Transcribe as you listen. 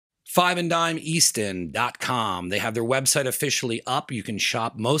fiveanddimeeaston.com. They have their website officially up. You can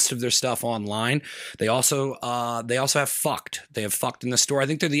shop most of their stuff online. They also have Fucked. They have Fucked in the store. I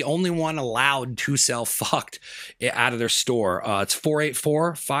think they're the only one allowed to sell Fucked out of their store. It's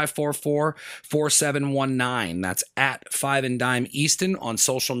 484-544-4719. That's at Five and Dime Easton on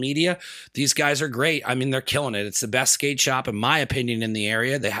social media. These guys are great. I mean, they're killing it. It's the best skate shop, in my opinion, in the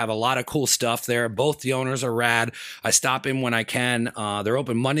area. They have a lot of cool stuff there. Both the owners are rad. I stop in when I can. They're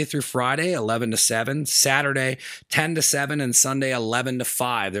open Monday through Friday, 11 to 7, Saturday, 10 to 7, and Sunday, 11 to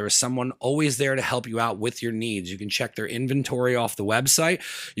 5. There is someone always there to help you out with your needs. You can check their inventory off the website.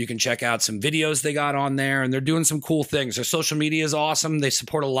 You can check out some videos they got on there, and they're doing some cool things. Their social media is awesome. They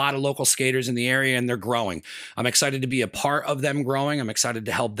support a lot of local skaters in the area, and they're growing. I'm excited to be a part of them growing. I'm excited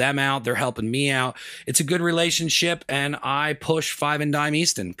to help them out. They're helping me out. It's a good relationship, and I push Five and Dime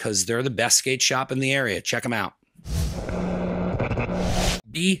Easton because they're the best skate shop in the area. Check them out.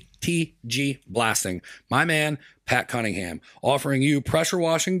 BTG Blasting. My man, Pat Cunningham, offering you pressure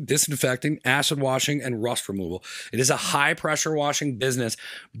washing, disinfecting, acid washing, and rust removal. It is a high pressure washing business,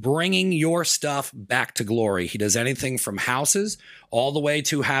 bringing your stuff back to glory. He does anything from houses all the way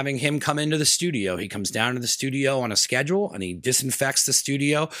to having him come into the studio. He comes down to the studio on a schedule and he disinfects the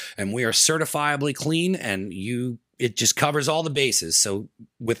studio, and we are certifiably clean, and it just covers all the bases. So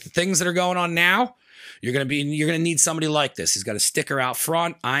with the things that are going on now, you're going to need somebody like this. He's got a sticker out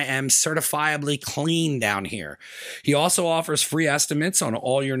front. I am certifiably clean down here. He also offers free estimates on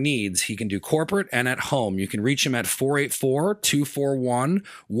all your needs. He can do corporate and at home. You can reach him at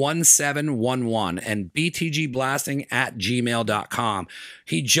 484-241-1711 and btgblasting@gmail.com.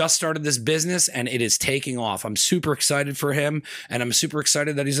 He just started this business and it is taking off. I'm super excited for him, and I'm super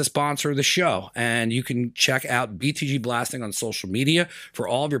excited that he's a sponsor of the show. And you can check out BTG Blasting on social media for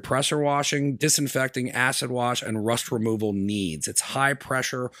all of your pressure washing, disinfecting, acid wash, and rust removal needs. It's high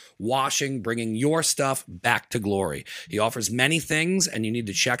pressure washing, bringing your stuff back to glory. He offers many things, and you need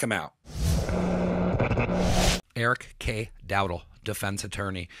to check him out. Eric K. Dowdle, defense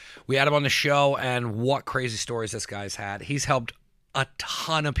attorney. We had him on the show, and what crazy stories this guy's had. He's helped a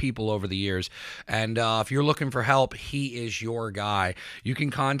ton of people over the years, and if you're looking for help, he is your guy. You can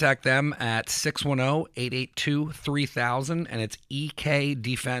contact them at 610-882-3000, and it's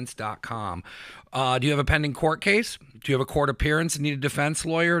ekdefense.com. Do you have a pending court case? Do you have a court appearance and need a defense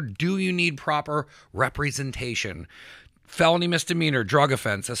lawyer? Do you need proper representation? Felony, misdemeanor, drug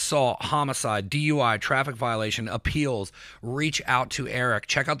offense, assault, homicide, DUI, traffic violation, appeals. Reach out to Eric.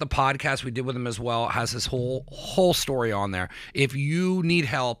 Check out the podcast we did with him as well. It has his whole story on there. If you need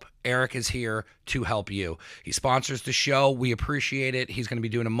help, Eric is here to help you. He sponsors the show. We appreciate it. He's going to be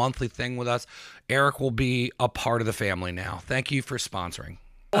doing a monthly thing with us. Eric will be a part of the family now. Thank you for sponsoring.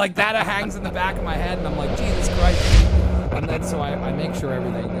 Like that hangs in the back of my head, and I'm like, Jesus Christ. And then so I make sure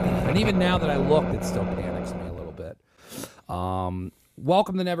everything, and even now that I looked, it still panics me a little bit.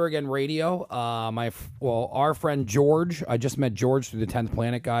 Welcome to Never Again Radio. Our friend George, I just met George through the 10th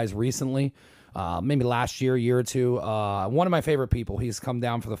Planet guys recently, maybe last year or two. One of my favorite people. He's come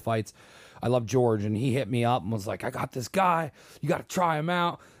down for the fights. I love George, and he hit me up and was like, I got this guy. You got to try him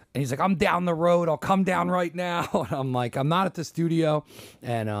out. And he's like, I'm down the road. I'll come down right now. And I'm like, I'm not at the studio.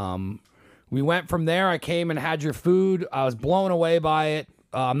 And we went from there. I came and had your food. I was blown away by it.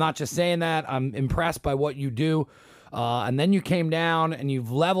 I'm not just saying that. I'm impressed by what you do. And then you came down and you've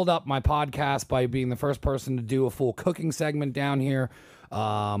leveled up my podcast by being the first person to do a full cooking segment down here.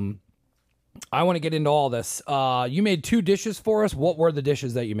 I want to get into all this. You made 2 dishes for us. What were the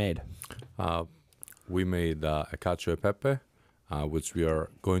dishes that you made? We made a cacio e pepe, which we are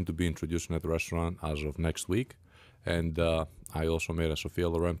going to be introducing at the restaurant as of next week. And I also made a Sophia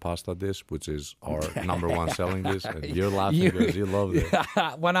Loren pasta dish, which is our #1 selling dish. And you're laughing because you love it.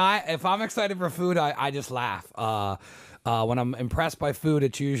 If I'm excited for food, I just laugh. When I'm impressed by food,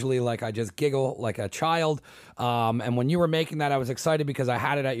 it's usually like I just giggle like a child. And when you were making that, I was excited because I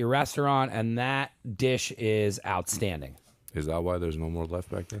had it at your restaurant, and that dish is outstanding. Is that why there's no more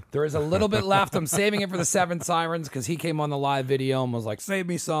left back there? There is a little bit left. I'm saving it for the 7 Sirens because he came on the live video and was like, save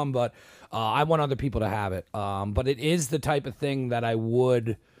me some, but I want other people to have it. But it is the type of thing that I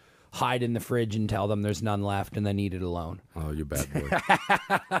would hide in the fridge and tell them there's none left and then eat it alone. Oh, you bad boy.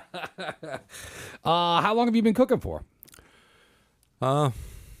 How long have you been cooking for?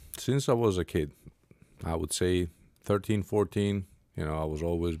 Since I was a kid. I would say 13, 14. I was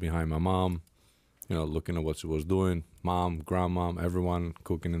always behind my mom, looking at what she was doing. Mom, grandmom, everyone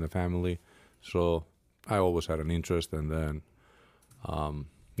cooking in the family. So I always had an interest, and then,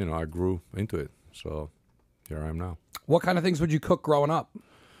 I grew into it. So here I am now. What kind of things would you cook growing up?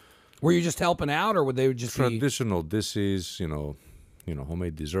 Were you just helping out, or would they just traditional dishes,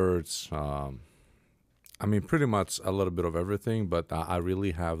 homemade desserts. I mean, pretty much a little bit of everything, but I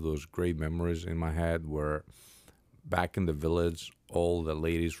really have those great memories in my head where back in the village, all the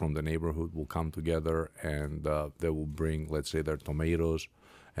ladies from the neighborhood will come together and they will bring, let's say, their tomatoes,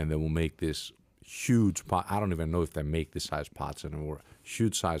 and they will make this huge pot. I don't even know if they make this size pots anymore.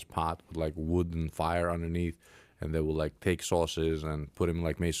 Huge size pot with like wooden fire underneath, and they will like take sauces and put them in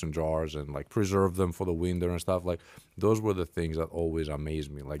like mason jars and like preserve them for the winter and stuff. Like those were the things that always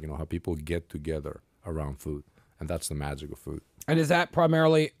amazed me. Like, how people get together around food, and that's the magic of food. And is that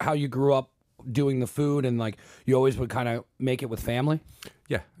primarily how you grew up doing the food, and like you always would kind of make it with family?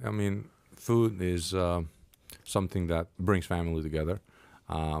 Yeah, I mean, food is something that brings family together.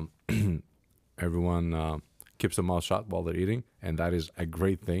 Everyone keeps their mouth shut while they're eating, and that is a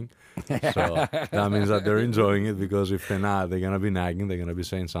great thing. So that means that they're enjoying it, because if they're not, they're gonna be nagging, they're gonna be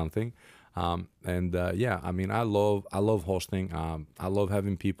saying something. Yeah, I mean, I love hosting. I love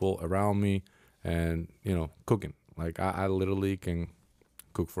having people around me, and cooking. Like I literally can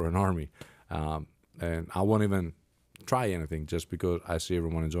cook for an army, and I won't even try anything just because I see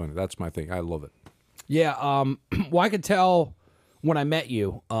everyone enjoying it. That's my thing. I love it. Yeah. Well, I could tell when I met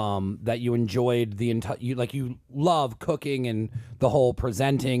you that you enjoyed the entire. You love cooking and the whole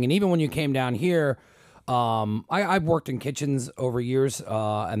presenting, and even when you came down here. I've worked in kitchens over years,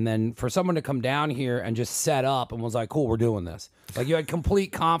 and then for someone to come down here and just set up and was like, cool, we're doing this. Like, you had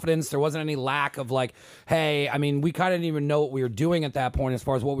complete confidence. There wasn't any lack of like, hey, I mean, we kind of didn't even know what we were doing at that point as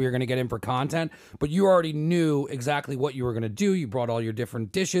far as what we were going to get in for content, but you already knew exactly what you were going to do. You brought all your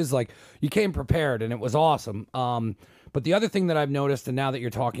different dishes. Like, you came prepared, and it was awesome. But the other thing that I've noticed, and now that you're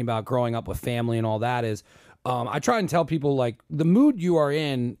talking about growing up with family and all that, is I try and tell people, like, the mood you are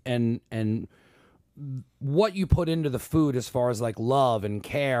in and what you put into the food as far as like love and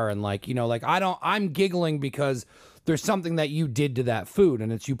care, and like, like I'm giggling because there's something that you did to that food,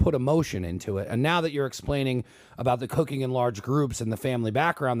 and it's you put emotion into it. And now that you're explaining about the cooking in large groups and the family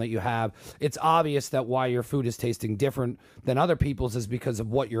background that you have, it's obvious that why your food is tasting different than other people's is because of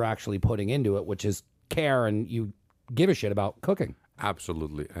what you're actually putting into it, which is care, and you give a shit about cooking.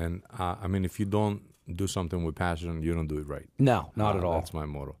 Absolutely. And I mean, if you don't do something with passion, you don't do it right. No, not at all. That's my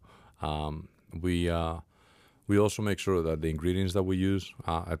motto. We also make sure that the ingredients that we use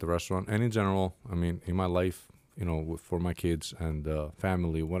at the restaurant, and in general, I mean, in my life, for my kids and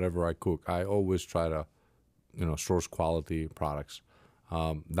family, whatever I cook, I always try to, source quality products.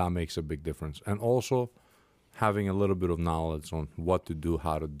 That makes a big difference. And also having a little bit of knowledge on what to do,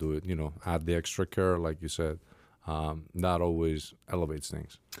 how to do it, add the extra care, like you said, that always elevates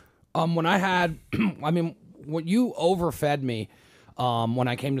things. When I had, I mean, when you overfed me, when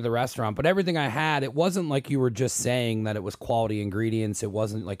I came to the restaurant, but everything I had, it wasn't like you were just saying that it was quality ingredients. It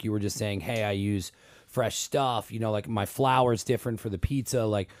wasn't like you were just saying, hey, I use fresh stuff, like my flour's different for the pizza.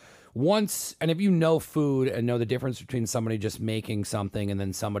 Like once, and if you know food and know the difference between somebody just making something and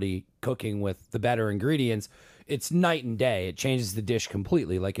then somebody cooking with the better ingredients, it's night and day. It changes the dish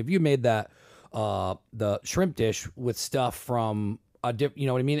completely. Like if you made that, the shrimp dish with stuff from you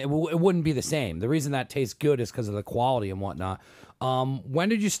know what I mean? It wouldn't be the same. The reason that tastes good is because of the quality and whatnot. When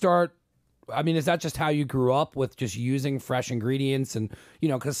did you start? I mean, is that just how you grew up with just using fresh ingredients? And,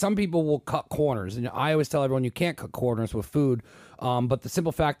 because some people will cut corners. And I always tell everyone you can't cut corners with food. But the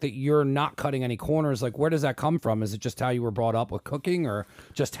simple fact that you're not cutting any corners, like, where does that come from? Is it just how you were brought up with cooking, or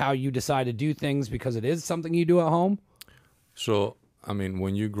just how you decide to do things because it is something you do at home? So, I mean,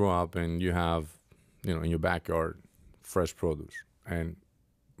 when you grow up and you have, in your backyard, fresh produce, and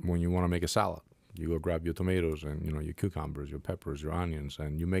when you want to make a salad, you go grab your tomatoes and, your cucumbers, your peppers, your onions,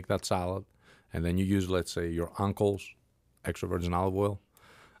 and you make that salad. And then you use, let's say, your uncle's extra virgin olive oil.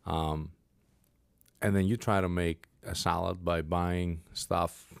 And then you try to make a salad by buying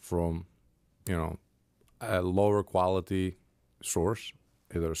stuff from, a lower quality source,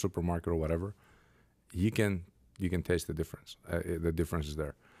 either a supermarket or whatever. You can taste the difference. The difference is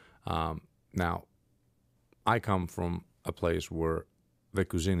there. Now, I come from a place where the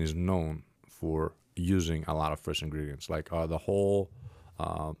cuisine is known for using a lot of fresh ingredients. Like the whole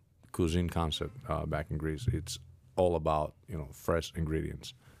cuisine concept back in Greece, it's all about fresh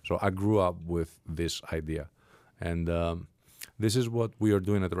ingredients. So I grew up with this idea, and this is what we are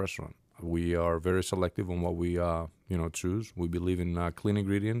doing at the restaurant. We are very selective on what we choose. We believe in clean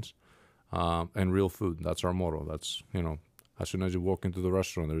ingredients and real food. That's our motto. That's as soon as you walk into the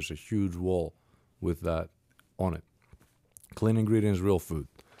restaurant, there's a huge wall with that on it. Clean ingredients, real food.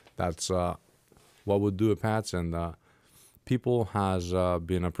 That's what we do at Pat's, and people has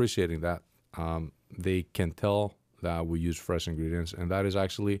been appreciating that. They can tell that we use fresh ingredients, and that is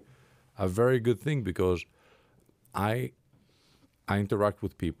actually a very good thing, because I I interact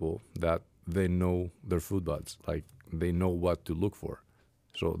with people that they know their food buds, like they know what to look for.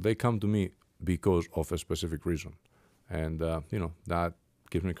 So they come to me because of a specific reason. And, that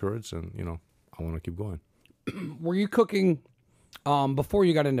gives me courage and, I want to keep going. Were you cooking before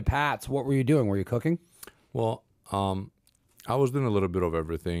you got into Pat's? What were you doing? Were you cooking? Well, I was doing a little bit of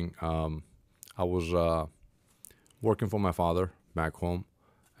everything. I was working for my father back home.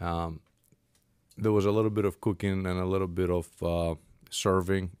 There was a little bit of cooking and a little bit of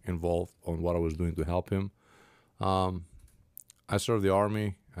serving involved on what I was doing to help him. I served the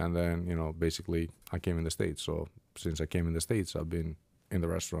Army, and then, basically I came in the States. So since I came in the States, I've been in the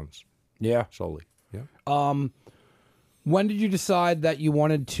restaurants. Yeah. Solely. Yeah. When did you decide that you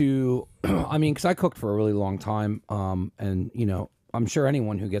wanted to, I mean, because I cooked for a really long time, and, I'm sure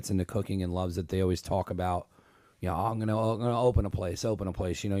anyone who gets into cooking and loves it, they always talk about, I'm gonna open a place.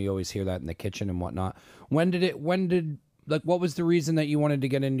 You always hear that in the kitchen and whatnot. When did what was the reason that you wanted to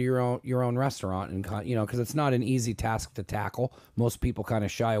get into your own restaurant? And, because it's not an easy task to tackle. Most people kind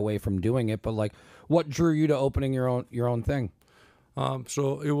of shy away from doing it, but what drew you to opening your own thing?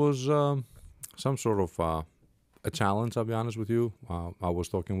 So it was some sort of a challenge, I'll be honest with you. I was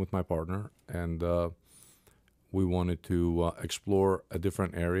talking with my partner, and we wanted to explore a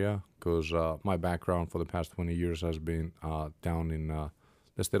different area because my background for the past 20 years has been down in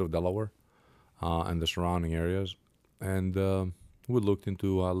the state of Delaware and the surrounding areas. And we looked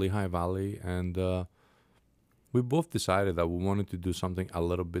into Lehigh Valley, and we both decided that we wanted to do something a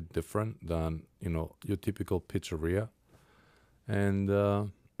little bit different than, your typical pizzeria. And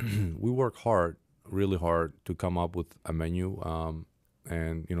we worked really hard to come up with a menu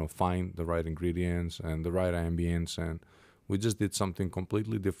and, find the right ingredients and the right ambience. And we just did something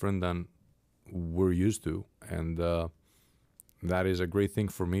completely different than we're used to. And that is a great thing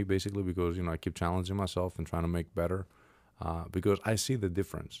for me, basically, because, I keep challenging myself and trying to make better because I see the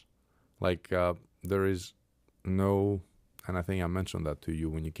difference. There is no, and I think I mentioned that to you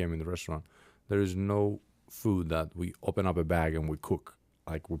when you came in the restaurant, there is no food that we open up a bag and we cook,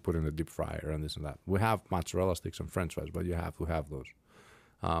 like we put in the deep fryer and this and that. We have mozzarella sticks and french fries, but you have to have those.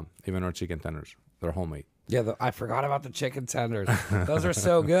 Even our chicken tenders, they're homemade. Yeah, I forgot about the chicken tenders. Those are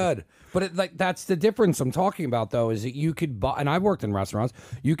so good. But that's the difference I'm talking about, though, is that you could buy, and I've worked in restaurants,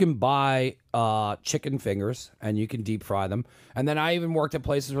 you can buy chicken fingers and you can deep fry them. And then I even worked at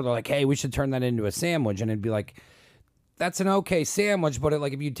places where they're like, hey, we should turn that into a sandwich. And it'd be like, that's an okay sandwich, but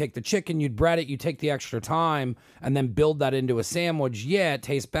if you take the chicken, you'd bread it, you take the extra time, and then build that into a sandwich. Yeah, it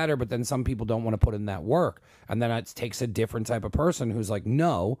tastes better, but then some people don't want to put in that work. And then it takes a different type of person who's like,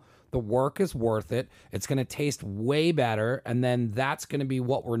 no, the work is worth it. It's going to taste way better, and then that's going to be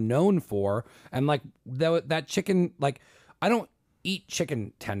what we're known for. And that chicken, I don't eat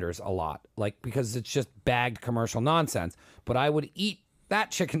chicken tenders a lot, because it's just bagged commercial nonsense. But I would eat that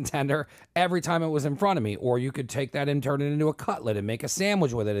chicken tender every time it was in front of me. Or you could take that and turn it into a cutlet and make a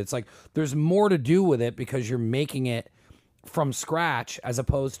sandwich with it. It's there's more to do with it because you're making it from scratch, as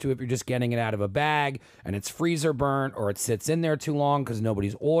opposed to if you're just getting it out of a bag and it's freezer burnt or it sits in there too long because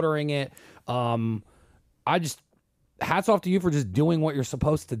nobody's ordering it. I just, hats off to you for just doing what you're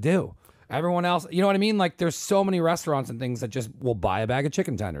supposed to do. Everyone else, you know what I mean? There's so many restaurants and things that just will buy a bag of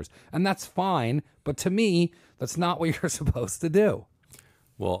chicken tenders, and that's fine. But to me, that's not what you're supposed to do.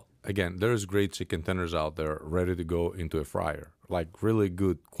 Well, again, there's great chicken tenders out there ready to go into a fryer, really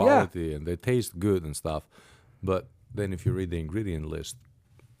good quality, and they taste good and stuff. But then if you read the ingredient list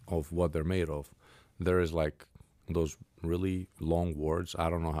of what they're made of, there is those really long words. I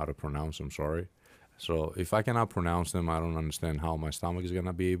don't know how to pronounce them, sorry. So if I cannot pronounce them, I don't understand how my stomach is going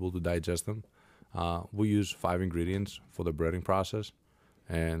to be able to digest them. We use 5 ingredients for the breading process,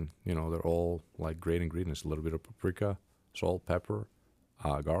 and, they're all great ingredients, a little bit of paprika, salt, pepper,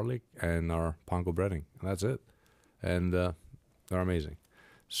 garlic, and our panko breading. And that's it. And they're amazing.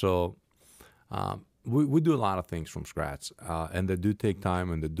 So we do a lot of things from scratch, and they do take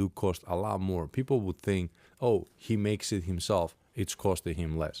time and they do cost a lot more. People would think, oh, he makes it himself, it's costing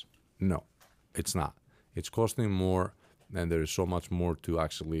him less. No, it's not. It's costing more, and there is so much more to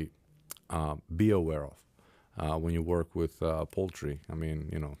actually be aware of when you work with poultry. I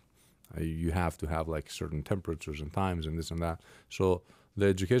mean, you have to have certain temperatures and times and this and that. So the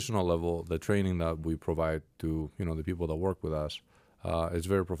educational level, the training that we provide to the people that work with us, is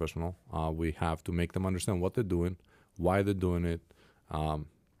very professional. We have to make them understand what they're doing, why they're doing it,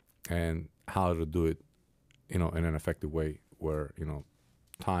 and how to do it, in an effective way where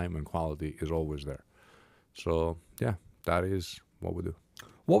time and quality is always there. So yeah, that is what we do.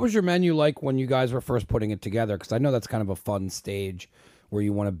 What was your menu like when you guys were first putting it together? Because I know that's kind of a fun stage where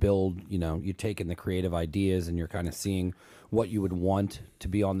you want to build, you're taking the creative ideas and you're kind of seeing what you would want to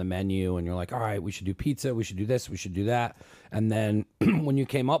be on the menu, and you're like, all right, we should do pizza, we should do this, we should do that. And then when you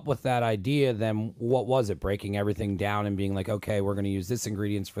came up with that idea, then what was it? Breaking everything down and being like, okay, we're going to use this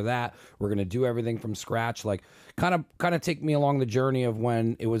ingredients for that. We're going to do everything from scratch. Like kind of take me along the journey of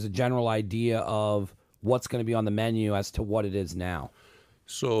when it was a general idea of what's going to be on the menu as to what it is now.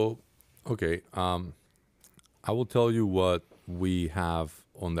 So, okay, I will tell you what we have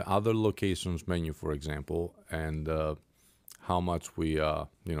on the other locations menu, for example, and how much we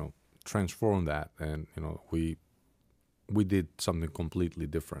transformed that, and we did something completely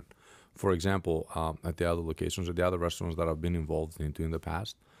different. For example, at the other locations, at the other restaurants that I've been involved into in the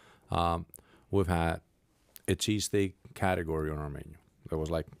past, we've had a cheesesteak category on our menu. There was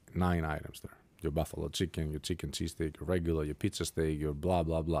like 9 items there: your buffalo chicken, your chicken cheesesteak, your regular, your pizza steak, your blah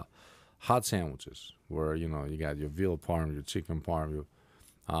blah blah. Hot sandwiches, where you got your veal parm, your chicken parm, your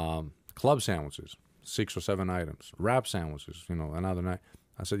club sandwiches, 6 or 7 items. Wrap sandwiches, another night.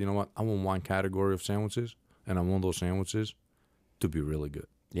 I said, you know what? I want one category of sandwiches, and I want those sandwiches to be really good.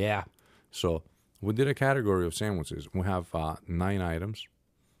 Yeah. So we did a category of sandwiches. We have 9 items,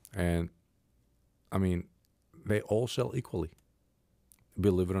 and I mean, they all sell equally.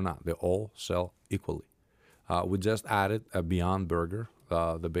 Believe it or not, they all sell equally. We just added a Beyond Burger,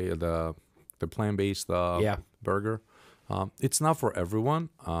 the plant-based burger. It's not for everyone.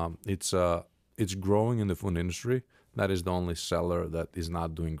 It's growing in the food industry. That is the only seller that is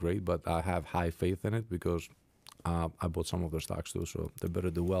not doing great, but I have high faith in it because I bought some of their stocks too, so they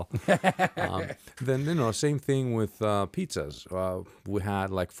better do well. Then same thing with pizzas. We had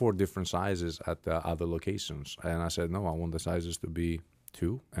like 4 different sizes at the other locations, and I said no, I want the sizes to be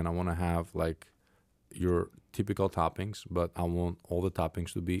 2, and I want to have like your typical toppings, but I want all the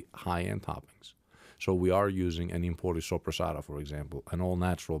toppings to be high-end toppings. So we are using an imported soppressata, for example, an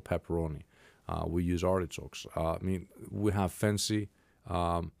all-natural pepperoni. We use artichokes. We have fancy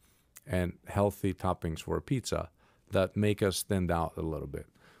and healthy toppings for a pizza that make us stand out a little bit.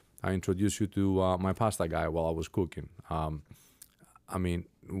 I introduced you to my pasta guy while I was cooking.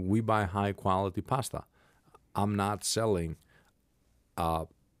 We buy high-quality pasta. I'm not selling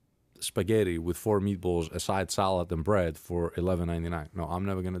spaghetti with 4 meatballs, a side salad, and bread for $11.99. No, I'm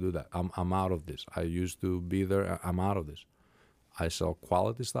never going to do that. I'm out of this. I used to be there. I'm out of this. I sell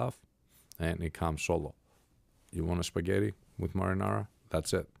quality stuff, and it comes solo. You want a spaghetti with marinara?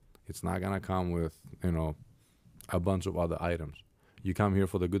 That's it. It's not going to come with, a bunch of other items. You come here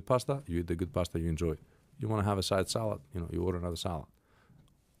for the good pasta, you eat the good pasta, you enjoy it. You want to have a side salad, you order another salad.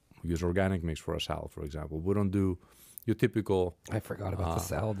 We use organic mix for a salad, for example. We don't do your typical. I forgot about the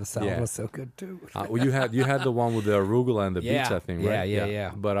salad. The salad was so good too. Well, you had the one with the arugula and the pizza thing, right?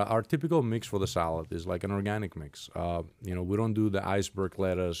 Yeah. But our typical mix for the salad is like an organic mix. We don't do the iceberg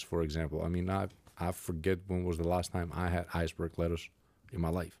lettuce, for example. I forget when was the last time I had iceberg lettuce in my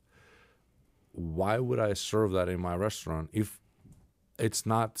life. Why would I serve that in my restaurant if it's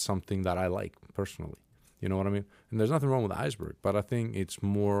not something that I like personally? You know what I mean? And there's nothing wrong with the iceberg, but I think it's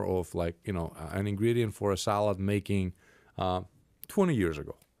more of like, an ingredient for a salad making 20 years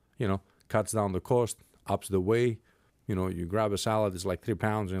ago. Cuts down the cost, ups the weight. You grab a salad, it's like 3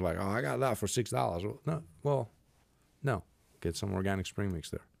 pounds, and you're like, oh, I got that for $6. No. Get some organic spring mix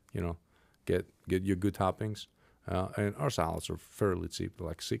there. Get your good toppings. And our salads are fairly cheap,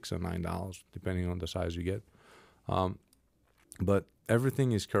 like $6 or $9, depending on the size you get. But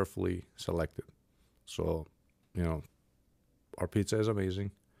everything is carefully selected. So, our pizza is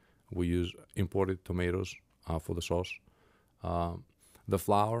amazing. We use imported tomatoes for the sauce. The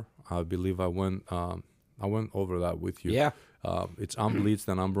flour, I believe I went over that with you. Yeah. It's unbleached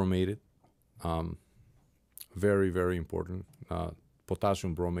and unbromated. Very, very important.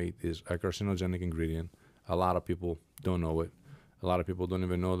 Potassium bromate is a carcinogenic ingredient. A lot of people don't know it. A lot of people don't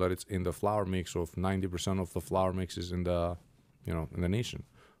even know that it's in the flour mix. Of 90% of the flour mix is in the, in the nation.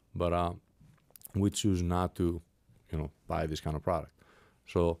 But we choose not to, buy this kind of product.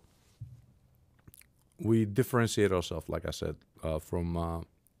 So we differentiate ourselves, like I said, from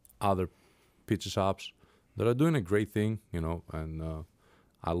other pizza shops that are doing a great thing, and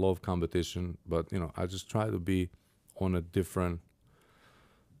I love competition, but, I just try to be on a different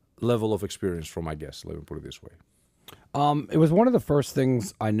level of experience for my guests, let me put it this way. It was one of the first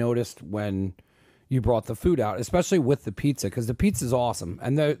things I noticed when you brought the food out, especially with the pizza, because the pizza's awesome.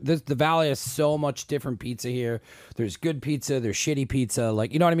 And the Valley has so much different pizza here. There's good pizza, there's shitty pizza,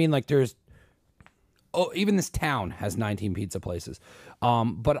 like, you know what I mean? Like even this town has 19 pizza places.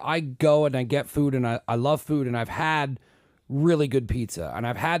 But I go and I get food, and I love food, and I've had really good pizza, and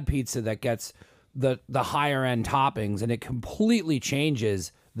I've had pizza that gets the higher end toppings, and it completely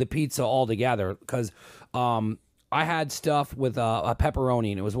changes the pizza altogether. Because I had stuff with a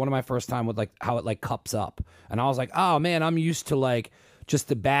pepperoni, and it was one of my first time with like how it like cups up, and I was like, oh man, I'm used to like just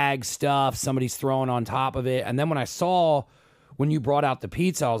the bag stuff somebody's throwing on top of it. And then when I saw when you brought out the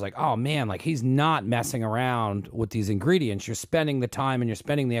pizza, I was like, oh man, like he's not messing around with these ingredients. You're spending the time and you're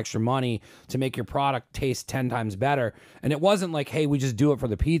spending the extra money to make your product taste 10 times better. And it wasn't like, hey, we just do it for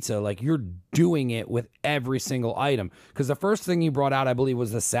the pizza. Like you're doing it with every single item. Because the first thing you brought out, I believe,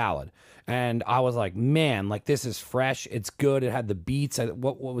 was the salad. And I was like, man, like this is fresh. It's good. It had the beets.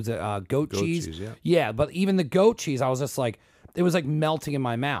 What was it? Goat cheese? Yeah. Yeah, but even the goat cheese, I was just like, it was like melting in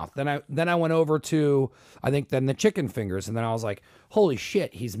my mouth. Then I went over to, I think, then the chicken fingers, and then I was like, holy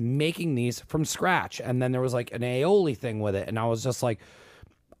shit, he's making these from scratch. And then there was like an aioli thing with it, and I was just like,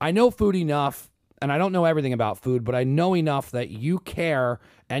 I know food enough, and I don't know everything about food, but I know enough that you care,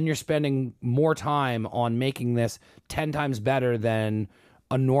 and you're spending more time on making this 10 times better than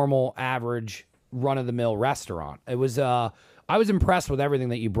a normal, average, run-of-the-mill restaurant. It was I was impressed with everything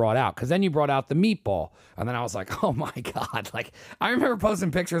that you brought out, because then you brought out the meatball, and then I was like, oh my God. Like, I remember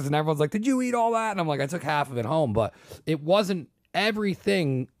posting pictures and everyone's like, did you eat all that? And I'm like, I took half of it home, but it wasn't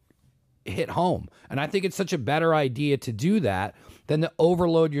everything hit home. And I think it's such a better idea to do that than to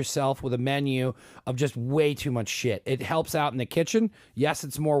overload yourself with a menu of just way too much shit. It helps out in the kitchen. Yes,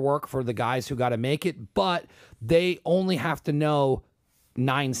 it's more work for the guys who got to make it, but they only have to know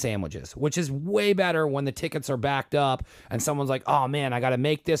 9 sandwiches, which is way better when the tickets are backed up and someone's like, oh man, I got to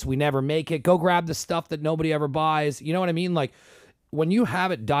make this. We never make it. Go grab the stuff that nobody ever buys. You know what I mean? Like when you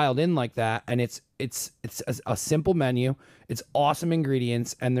have it dialed in like that, and it's a simple menu, it's awesome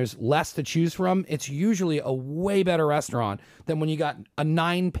ingredients, and there's less to choose from, it's usually a way better restaurant than when you got a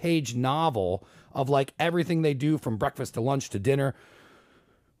 9-page novel of like everything they do from breakfast to lunch to dinner.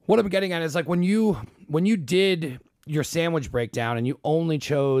 What I'm getting at is like when you did your sandwich breakdown and you only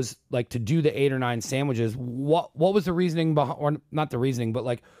chose like to do the 8 or 9 sandwiches, what was the reasoning behind, or not the reasoning, but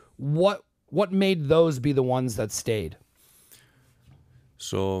like what made those be the ones that stayed?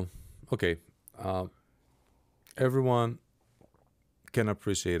 So, okay, everyone can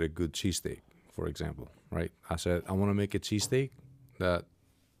appreciate a good cheesesteak, for example, right? I said, I want to make a cheesesteak that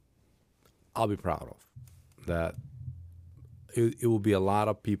I'll be proud of, that it will be a lot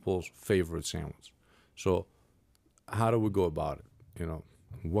of people's favorite sandwich. So how do we go about it? You know,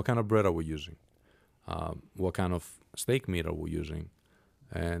 what kind of bread are we using? What kind of steak meat are we using?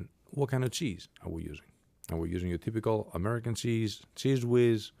 And what kind of cheese are we using? Are we using your typical American cheese, cheese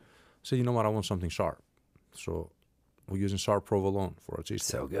whiz? So you know what? I want something sharp. So we're using sharp provolone for our cheese.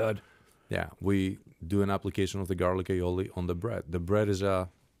 So good. Yeah, we do an application of the garlic aioli on the bread. The bread is a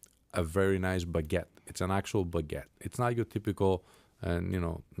very nice baguette. It's an actual baguette. It's not your typical, and you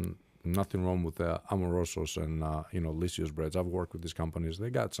know, nothing wrong with Amorosos and Licious breads. I've worked with these companies. They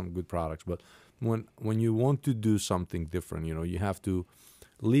got some good products, but when you want to do something different, you know, you have to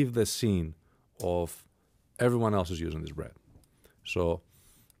leave the scene of everyone else is using this bread. So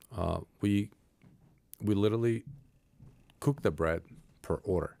we literally cook the bread per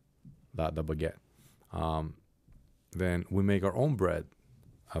order, the baguette. Then we make our own bread,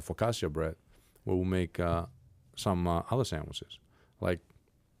 focaccia bread, where we make some other sandwiches, like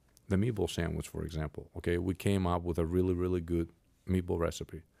the meatball sandwich, for example. Okay, we came up with a really, really good meatball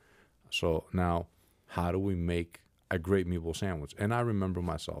recipe. So now, how do we make a great meatball sandwich? And I remember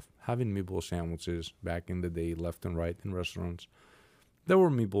myself having meatball sandwiches back in the day, left and right in restaurants. There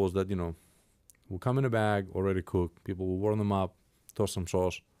were meatballs that, you know, would come in a bag, already cooked. People would warm them up, toss some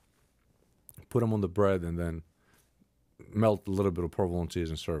sauce, put them on the bread, and then melt a little bit of provolone cheese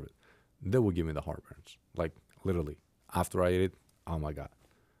and serve it. They would give me the heartburns. Like, literally. After I ate it, oh my God.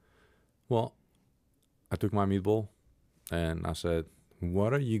 Well, I took my meatball and I said,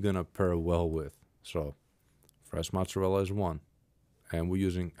 what are you going to pair well with? So, fresh mozzarella is one. And we're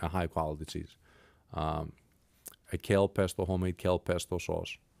using a high quality cheese. A kale pesto, homemade kale pesto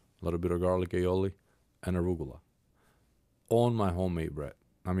sauce. A little bit of garlic aioli and arugula. On my homemade bread.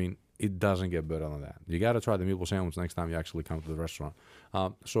 I mean, it doesn't get better than that. You got to try the meatball sandwich next time you actually come to the restaurant.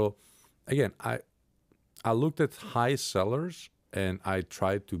 So, again, I looked at high sellers and I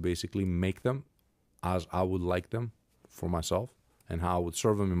tried to basically make them as I would like them for myself and how I would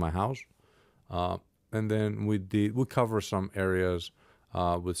serve them in my house. And then we cover some areas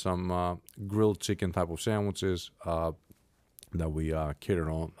with some grilled chicken type of sandwiches that we catered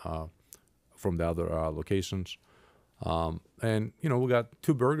on from the other locations. And, you know, we got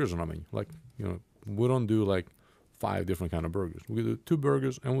 2 burgers on our menu. Like, you know, we don't do like 5 different kind of burgers. We do 2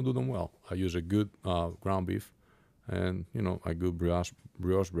 burgers and we'll do them well. I use a good ground beef, and a good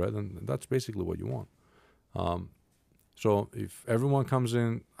brioche bread, and that's basically what you want. So if everyone comes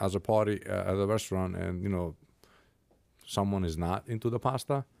in as a party at a restaurant, and someone is not into the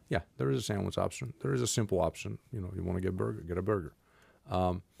pasta, yeah, there is a sandwich option. There is a simple option. You want to get a burger.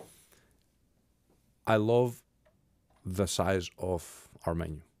 I love the size of our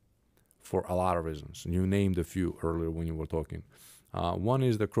menu for a lot of reasons. You named a few earlier when you were talking. One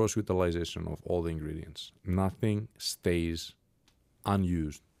is the cross utilization of all the ingredients. Nothing stays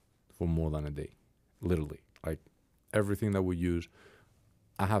unused for more than a day, literally. Like everything that we use,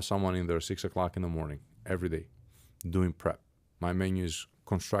 I have someone in there 6 o'clock in the morning every day doing prep. My menu is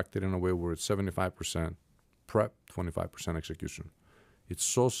constructed in a way where it's 75% prep, 25% execution. It's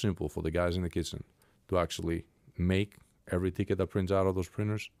so simple for the guys in the kitchen to actually make every ticket that prints out of those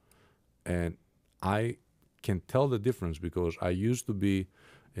printers. And I can tell the difference because I used to be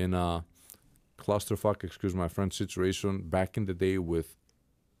in a clusterfuck, excuse my French, situation back in the day with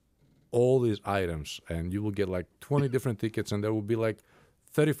all these items, and you will get like 20 different tickets, and there will be like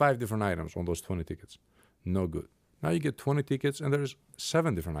 35 different items on those 20 tickets. No good. Now you get 20 tickets, and there's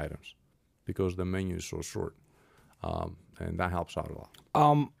 7 different items because the menu is so short, and that helps out a lot.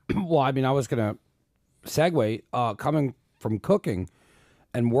 Well, I mean, I was gonna segue, coming from cooking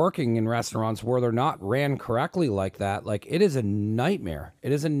and working in restaurants where they're not ran correctly like that. Like, it is a nightmare.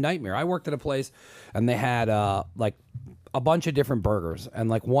 It is a nightmare. I worked at a place and they had like a bunch of different burgers, and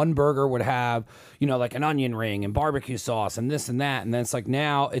like one burger would have, like an onion ring and barbecue sauce and this and that. And then it's like,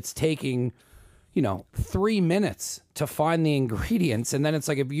 now it's taking, 3 minutes to find the ingredients. And then it's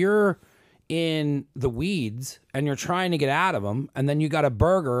like, if you're in the weeds and you're trying to get out of them, and then you got a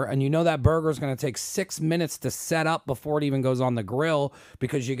burger and that burger is going to take 6 minutes to set up before it even goes on the grill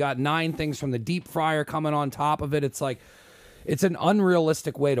because you got 9 things from the deep fryer coming on top of it. It's like, it's an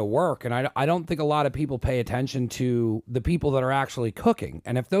unrealistic way to work. And I don't think a lot of people pay attention to the people that are actually cooking.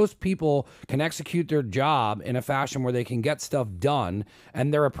 And if those people can execute their job in a fashion where they can get stuff done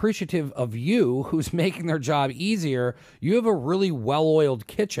and they're appreciative of you who's making their job easier, you have a really well-oiled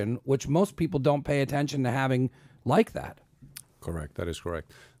kitchen, which most people don't pay attention to having like that. Correct. That is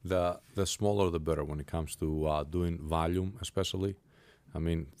correct. The smaller the better when it comes to doing volume, especially. I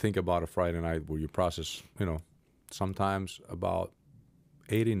mean, think about a Friday night where you process, sometimes about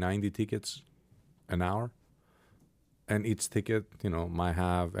 80, 90 tickets an hour. And each ticket, might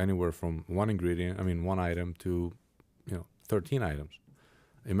have anywhere from one item to, 13 items.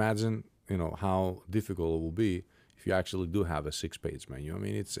 Imagine, how difficult it will be if you actually do have a 6-page menu. I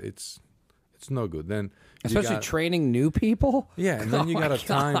mean, it's no good. Then especially training new people. Yeah, and then you got a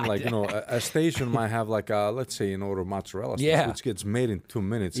time like a station might have like let's say an order of mozzarella sticks, which gets made in 2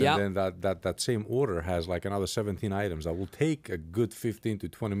 minutes, and then that same order has like another 17 items that will take a good 15 to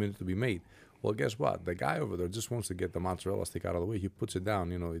 20 minutes to be made. Well, guess what? The guy over there just wants to get the mozzarella stick out of the way. He puts it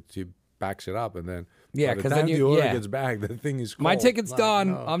down, he backs it up, and then by the time the order gets back, the thing is cold. My ticket's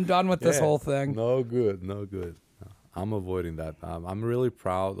done. No. I'm done with this whole thing. No good. I'm avoiding that. I'm really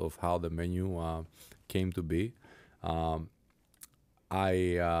proud of how the menu came to be. I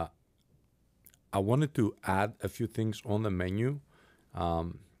wanted to add a few things on the menu,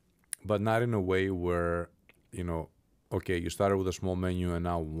 but not in a way where, okay, you started with a small menu and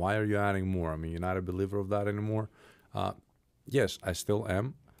now why are you adding more? I mean, you're not a believer of that anymore. Yes, I still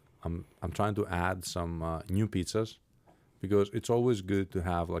am. I'm trying to add some new pizzas, because it's always good to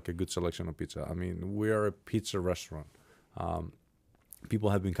have like a good selection of pizza. I mean, we are a pizza restaurant.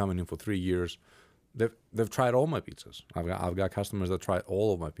 People have been coming in for 3 years. They've tried all my pizzas. I've got customers that tried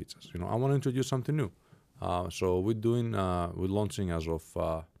all of my pizzas. I want to introduce something new. So we're launching as of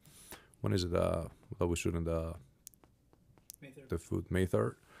when is it that we're shooting the food? May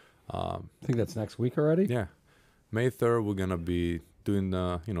 3rd. I think that's next week already. Yeah, May 3rd. We're gonna be doing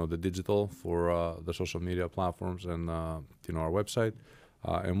the digital for the social media platforms and our website,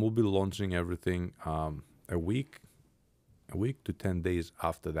 and we'll be launching everything a week to 10 days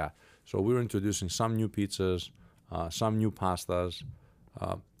after that. So we're introducing some new pizzas, some new pastas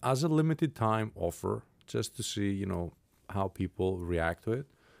as a limited time offer, just to see how people react to it,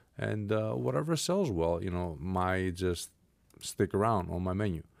 and whatever sells well might just stick around on my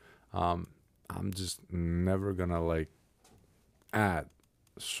menu. I'm just never gonna add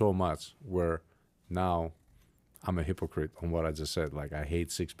so much where now I'm a hypocrite on what I just said. Like, I hate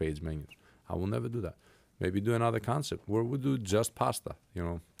 6-page menus. I will never do that. Maybe do another concept where we do just pasta.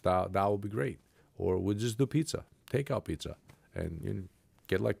 That would be great. Or we just do pizza, takeout pizza, and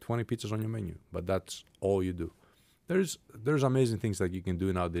get like 20 pizzas on your menu. But that's all you do. There's amazing things that you can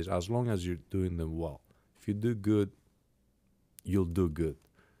do nowadays as long as you're doing them well. If you do good, you'll do good.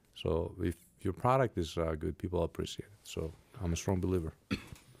 So if if your product is good, people appreciate it. So I'm a strong believer.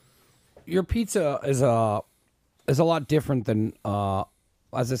 Your pizza is a lot different than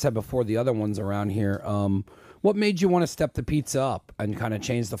as I said before, the other ones around here. What made you want to step the pizza up and kind of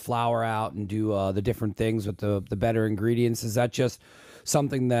change the flour out and do the different things with the better ingredients? Is that just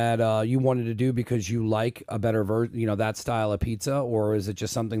something that you wanted to do because you like a better version, that style of pizza, or is it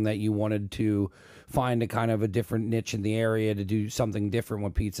just something that you wanted to find a kind of a different niche in the area to do something different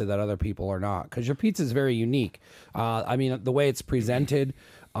with pizza that other people are not? Because your pizza is very unique. I mean, the way it's presented.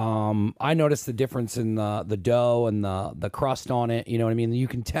 I noticed the difference in the dough and the crust on it. You know what I mean? You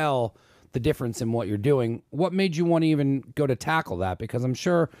can tell the difference in what you're doing. What made you want to even go to tackle that? Because I'm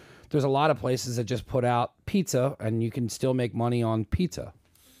sure there's a lot of places that just put out pizza and you can still make money on pizza.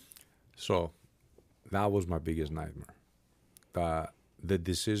 So that was my biggest nightmare. The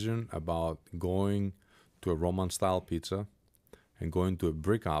decision about going to a Roman style pizza and going to a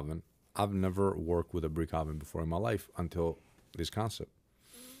brick oven. I've never worked with a brick oven before in my life until this concept.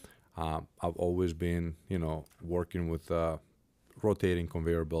 I've always been, working with rotating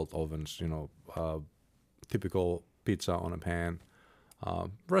conveyor belt ovens, typical pizza on a pan.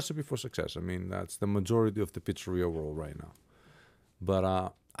 Recipe for success. I mean, that's the majority of the pizzeria world right now. But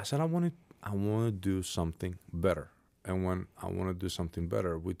I said I want to do something better. And when I want to do something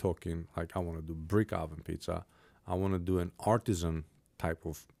better, we're talking like I want to do brick oven pizza. I want to do an artisan type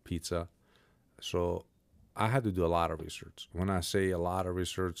of pizza. So I had to do a lot of research. When I say a lot of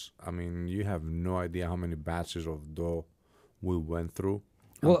research, I mean, you have no idea how many batches of dough we went through.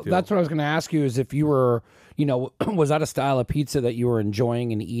 Well, that's what I was going to ask you is if you were, was that a style of pizza that you were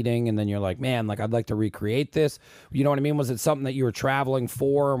enjoying and eating and then you're like, man, like I'd like to recreate this? You know what I mean? Was it something that you were traveling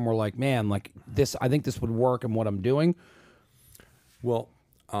for and were like, man, like this, I think this would work in what I'm doing? Well,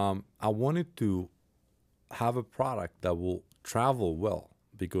 I wanted to have a product that will travel well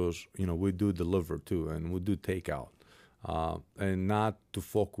because, we do deliver too and we do takeout. And not to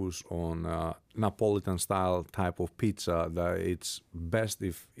focus on Napolitan style type of pizza that it's best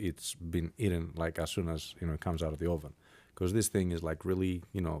if it's been eaten like as soon as it comes out of the oven, because this thing is like really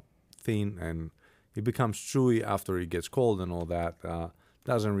thin and it becomes chewy after it gets cold and all that.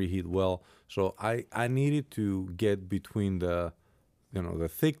 Doesn't reheat well. So I needed to get between the the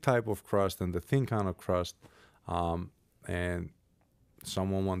thick type of crust and the thin kind of crust. And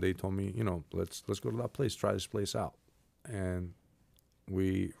someone one day told me let's go to that place, try this place out. And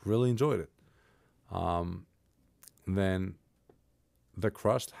we really enjoyed it. Then the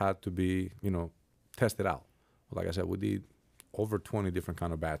crust had to be, tested out. Like I said, we did over 20 different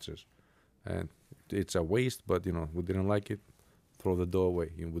kind of batches. And it's a waste, but, we didn't like it, throw the dough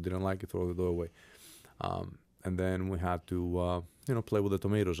away. We didn't like it, throw the dough away. And then we had to, play with the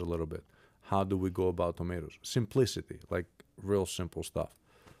tomatoes a little bit. How do we go about tomatoes? Simplicity, like real simple stuff.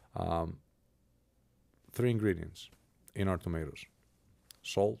 3 ingredients in our tomatoes: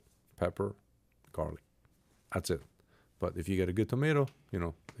 salt, pepper, garlic. That's it. But if you get a good tomato,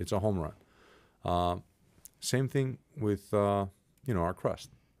 it's a home run. Same thing with our crust.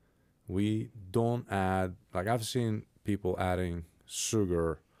 We don't add, like I've seen people adding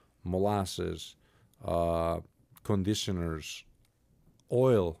sugar, molasses, conditioners,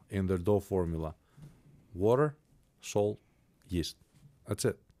 oil in their dough formula. Water, salt, yeast. That's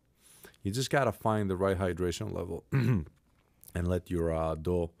it. You just got to find the right hydration level and let your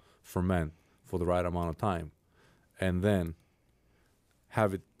dough ferment for the right amount of time. And then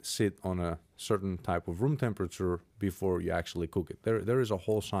have it sit on a certain type of room temperature before you actually cook it. There is a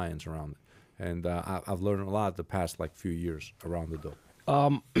whole science around it. And I've learned a lot the past few years around the dough.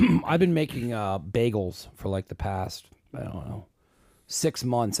 I've been making bagels for like the past, I don't know, 6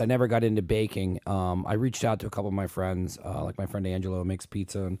 months. I never got into baking. I reached out to a couple of my friends, like my friend Angelo makes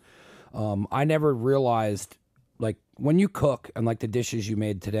pizza, and I never realized, like, when you cook and like the dishes you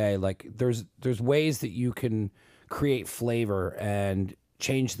made today, like there's ways that you can create flavor and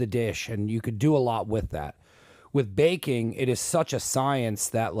change the dish, and you could do a lot with that. With baking, it is such a science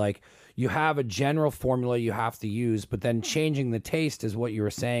that like you have a general formula you have to use, but then changing the taste is what you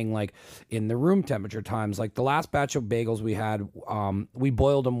were saying, like in the room temperature times. Like the last batch of bagels we had, we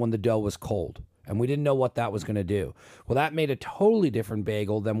boiled them when the dough was cold. And we didn't know what that was going to do. Well, that made a totally different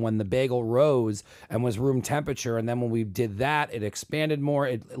bagel than when the bagel rose and was room temperature. And then when we did that, it expanded more.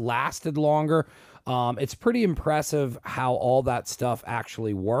 It lasted longer. It's pretty impressive how all that stuff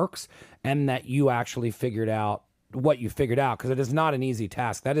actually works and that you actually figured out what you figured out, because it is not an easy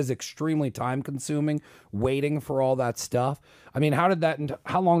task. That is extremely time consuming, waiting for all that stuff. I mean, how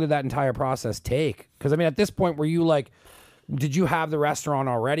long did that entire process take? Because I mean, at this point, were you like, did you have the restaurant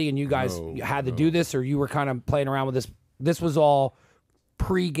already and you guys had to do this, or you were kind of playing around with this? This was all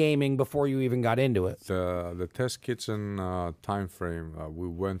pre-gaming before you even got into it? The test kitchen time frame we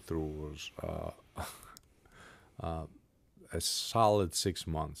went through was a solid 6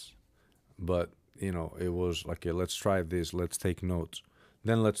 months. But, you know, it was like, okay, let's try this, let's take notes.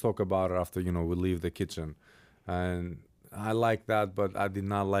 Then let's talk about it after, you know, we leave the kitchen. And I like that, but I did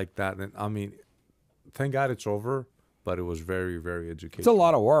not like that. And I mean, thank God it's over, but it was very, very educational. It's a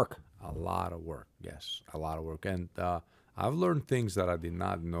lot of work. A lot of work, yes, a lot of work. And I've learned things that I did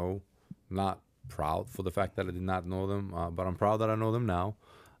not know. Not proud for the fact that I did not know them, but I'm proud that I know them now.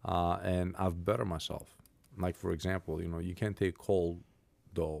 And I've bettered myself. Like, for example, you know, you can't take cold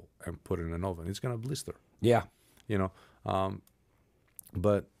dough and put it in an oven. It's going to blister. Yeah. You know,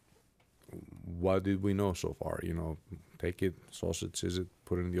 but what did we know so far? You know, take it, sausage, scissor it,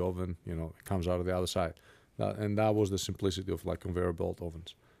 put it in the oven, you know, it comes out of the other side. And that was the simplicity of like conveyor belt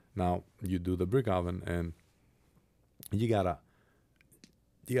ovens. Now you do the brick oven, and you gotta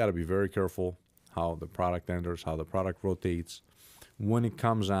be very careful how the product enters, how the product rotates. When it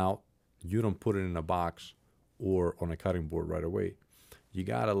comes out, you don't put it in a box or on a cutting board right away. You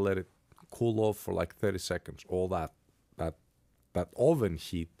gotta let it cool off for like 30 seconds. All that oven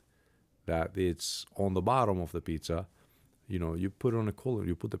heat that it's on the bottom of the pizza, you know, you put it on a cooler,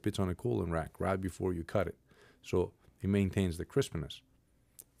 you put the pizza on a cooling rack right before you cut it. So it maintains the crispiness.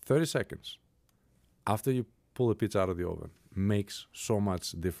 30 seconds after you pull the pizza out of the oven makes so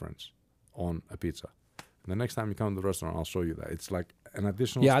much difference on a pizza. The next time you come to the restaurant, I'll show you that. It's like an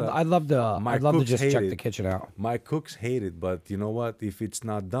additional step. I'd love to just check the kitchen out. My cooks hate it, but you know what? If it's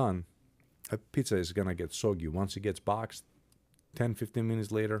not done, a pizza is going to get soggy. Once it gets boxed, 10, 15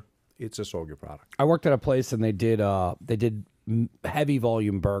 minutes later, it's a soggy product. I worked at a place, and they did heavy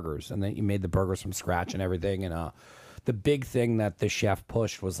volume burgers, and they made the burgers from scratch and everything. And the big thing that the chef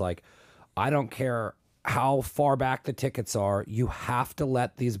pushed was like, I don't care how far back the tickets are, you have to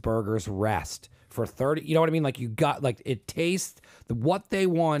let these burgers rest for 30, you know what I mean? Like, you got, like, it tastes what they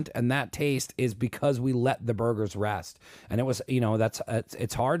want, and that taste is because we let the burgers rest. And it was, you know,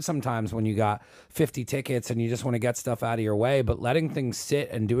 it's hard sometimes when you got 50 tickets and you just want to get stuff out of your way, but letting things sit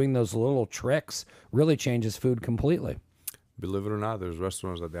and doing those little tricks really changes food completely. Believe it or not, there's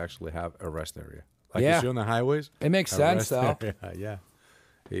restaurants that they actually have a rest area. Like Yeah. you see on the highways. It makes sense, though. Yeah.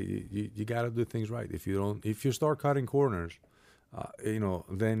 You got to do things right. If you start cutting corners, you know,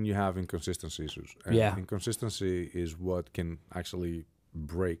 then you have inconsistency issues. And Yeah. inconsistency is what can actually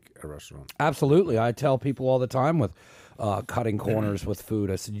break a restaurant. Absolutely. I tell people all the time with cutting corners with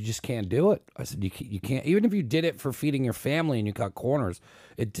food, I said, you just can't do it. I said, you can't, even if you did it for feeding your family and you cut corners,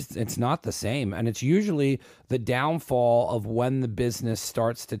 it's not the same. And it's usually the downfall of when the business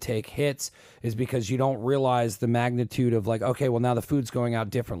starts to take hits is because you don't realize the magnitude of like, okay, well, now the food's going out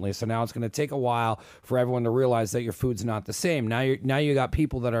differently. So now it's going to take a while for everyone to realize that your food's not the same. Now you got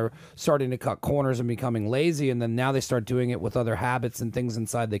people that are starting to cut corners and becoming lazy. And then now they start doing it with other habits and things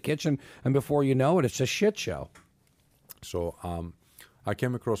inside the kitchen. And before you know it, it's just shit show. So I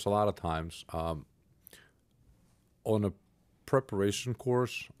came across a lot of times on a preparation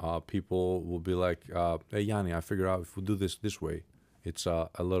course, people will be like, hey, Yanni, I figured out if we do this way, it's a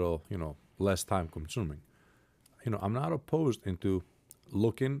little, you know, less time consuming. You know, I'm not opposed into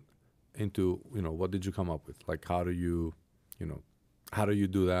looking into, you know, what did you come up with? Like, how do you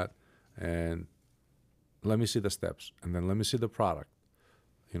do that? And let me see the steps, and then let me see the product.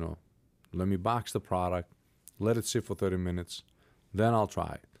 You know, let me box the product. Let it sit for 30 minutes, then I'll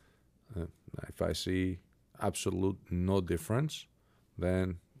try it. If I see absolute no difference,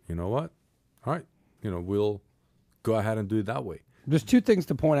 then you know what? All right, you know, we'll go ahead and do it that way. There's two things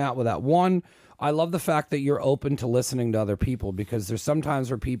to point out with that. One, I love the fact that you're open to listening to other people, because there's sometimes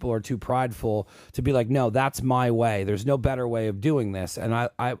where people are too prideful to be like, no, that's my way. There's no better way of doing this. And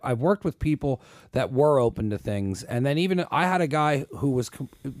I've worked with people that were open to things. And then even I had a guy who was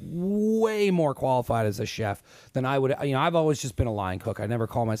way more qualified as a chef than I would. You know, I've always just been a line cook. I never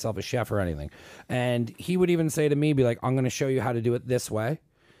call myself a chef or anything. And he would even say to me, be like, I'm going to show you how to do it this way.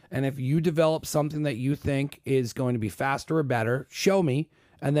 And if you develop something that you think is going to be faster or better, show me.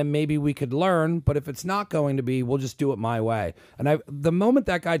 And then maybe we could learn. But if it's not going to be, we'll just do it my way. And the moment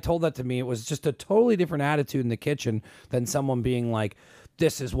that guy told that to me, it was just a totally different attitude in the kitchen than someone being like,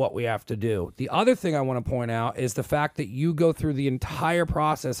 this is what we have to do. The other thing I want to point out is the fact that you go through the entire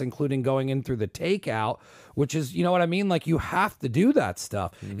process, including going in through the takeout, which is, you know what I mean? Like, you have to do that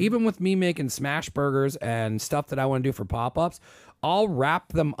stuff. Mm-hmm. Even with me making smash burgers and stuff that I want to do for pop-ups, I'll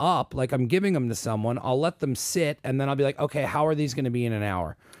wrap them up like I'm giving them to someone. I'll let them sit, and then I'll be like, okay, how are these going to be in an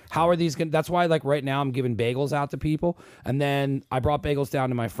hour? How are these going? That's why, like right now, I'm giving bagels out to people, and then I brought bagels down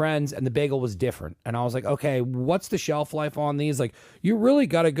to my friends, and the bagel was different, and I was like, okay, what's the shelf life on these? Like, you really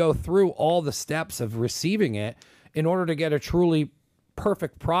got to go through all the steps of receiving it in order to get a truly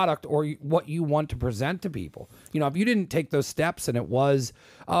perfect product or what you want to present to people. You know, if you didn't take those steps and it was,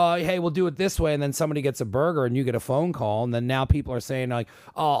 hey, we'll do it this way, and then somebody gets a burger and you get a phone call, and then now people are saying like,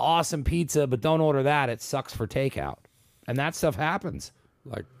 oh, awesome pizza, but don't order that. It sucks for takeout. And that stuff happens.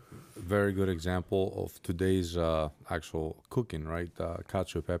 Like, very good example of today's actual cooking, right?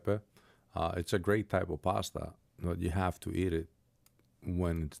 Cacio e pepe. It's a great type of pasta, but you have to eat it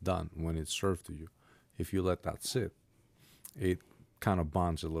when it's done, when it's served to you. If you let that sit, it kind of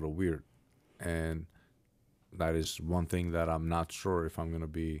bonds a little weird. And that is one thing that I'm not sure if I'm going to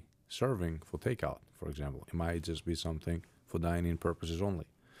be serving for takeout, for example. It might just be something for dining purposes only.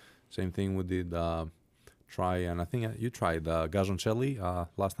 Same thing we did try, and I think you tried gazoncelli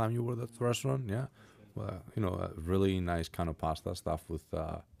last time you were at the restaurant, yeah? You know, a really nice kind of pasta stuff with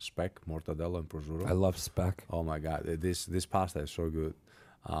speck, mortadella, and prosciutto. I love speck. Oh my God, this pasta is so good.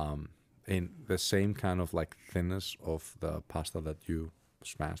 In the same kind of like thinness of the pasta that you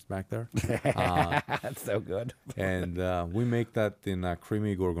smashed back there. That's so good. And we make that in a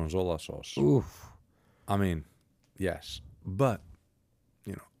creamy gorgonzola sauce. Oof. I mean, yes, but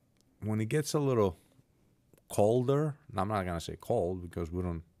you know, when it gets a little colder, I'm not gonna say cold because we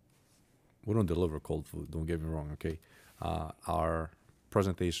don't deliver cold food. Don't get me wrong, okay? Our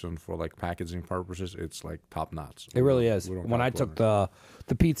presentation for like packaging purposes, it's like top notch. It really is. When I took the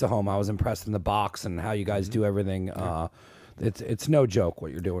pizza home, I was impressed in the box and how you guys do everything. It's no joke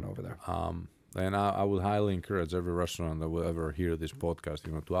what you're doing over there. And I would highly encourage every restaurant that will ever hear this podcast,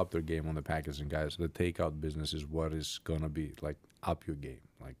 you know, to up their game on the packaging, guys. The takeout business is what is gonna be like, up your game.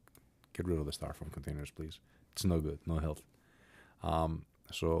 Like, get rid of the styrofoam containers, please. It's no good, no health.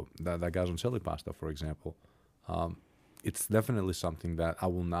 So that gazoncelli pasta, for example, it's definitely something that I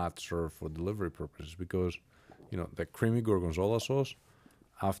will not serve for delivery purposes because, you know, the creamy gorgonzola sauce,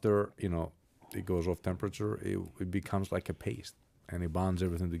 after, you know, it goes off temperature, it becomes like a paste and it bonds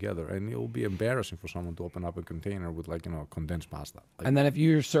everything together. And it will be embarrassing for someone to open up a container with like, you know, condensed pasta. Like, and then if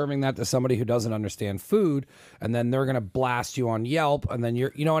you're serving that to somebody who doesn't understand food, and then they're going to blast you on Yelp, and then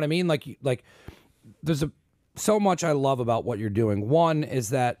you know what I mean? Like there's so much I love about what you're doing. One is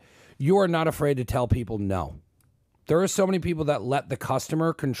that you are not afraid to tell people no. There are so many people that let the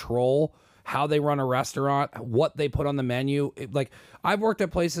customer control how they run a restaurant, what they put on the menu. Like, I've worked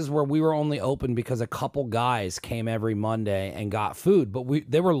at places where we were only open because a couple guys came every Monday and got food, but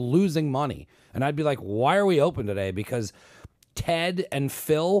they were losing money. And I'd be like, why are we open today? Because Ted and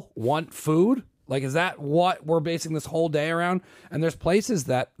Phil want food? Like, is that what we're basing this whole day around? And there's places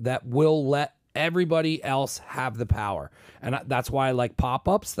that will let everybody else have the power. And that's why I like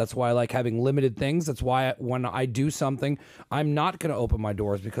pop-ups. That's why I like having limited things. That's why when I do something, I'm not going to open my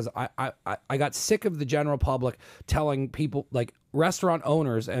doors because I got sick of the general public telling people, like restaurant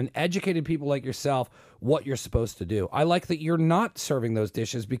owners and educated people like yourself, what you're supposed to do. I like that you're not serving those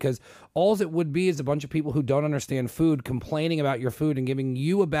dishes because all it would be is a bunch of people who don't understand food complaining about your food and giving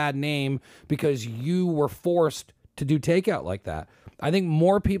you a bad name because you were forced to do takeout like that. I think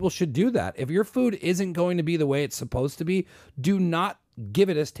more people should do that. If your food isn't going to be the way it's supposed to be, do not give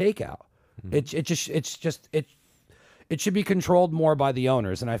it as takeout. Mm-hmm. It should be controlled more by the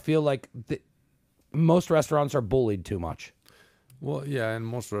owners, and I feel like most restaurants are bullied too much. Well, yeah, and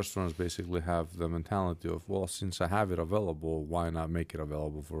most restaurants basically have the mentality of, well, since I have it available, why not make it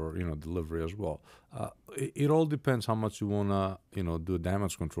available for, you know, delivery as well? It all depends how much you wanna, you know, do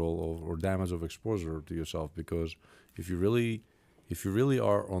damage control or damage of exposure to yourself. Because if you really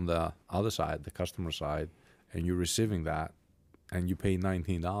are on the other side, the customer side, and you're receiving that, and you pay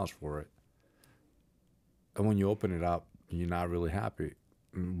 $19 for it, and when you open it up, you're not really happy.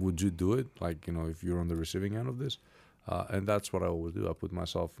 Would you do it? Like, you know, if you're on the receiving end of this? And that's what I always do. I put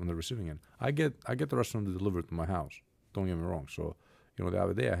myself on the receiving end. I get the restaurant to deliver it to my house. Don't get me wrong. So, you know, the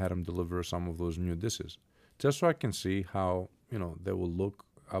other day I had them deliver some of those new dishes, just so I can see how, you know, they will look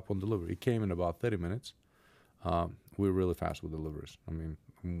up on delivery. It came in about 30 minutes. We're really fast with deliveries. I mean,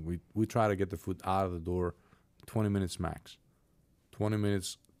 we try to get the food out of the door 20 minutes max. 20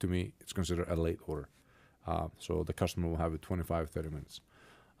 minutes, to me, it's considered a late order. So the customer will have it 25, 30 minutes.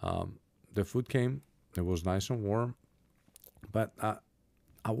 The food came. It was nice and warm. But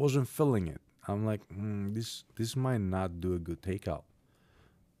I wasn't feeling it. I'm like, this might not do a good takeout.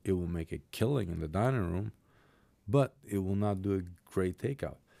 It will make a killing in the dining room, but it will not do a great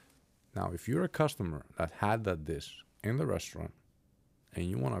takeout. Now, if you're a customer that had that dish in the restaurant and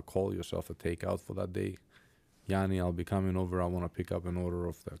you want to call yourself a takeout for that day, Yanni, I'll be coming over. I want to pick up an order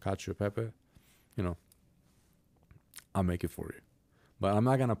of the cacio pepe. You know, I'll make it for you. But I'm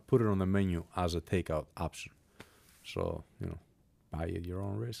not going to put it on the menu as a takeout option. So, you know, buy at your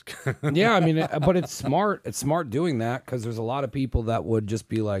own risk. Yeah, I mean, but it's smart. It's smart doing that because there's a lot of people that would just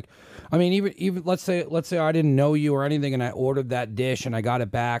be like, I mean, even let's say I didn't know you or anything, and I ordered that dish and I got it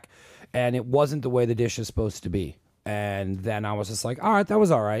back, and it wasn't the way the dish is supposed to be, and then I was just like, all right, that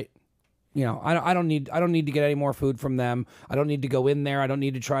was all right. You know, I don't need to get any more food from them. I don't need to go in there. I don't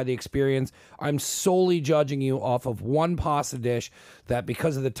need to try the experience. I'm solely judging you off of one pasta dish that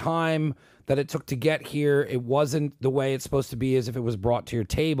because of the time that it took to get here, it wasn't the way it's supposed to be as if it was brought to your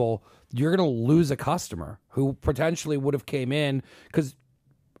table. You're going to lose a customer who potentially would have came in because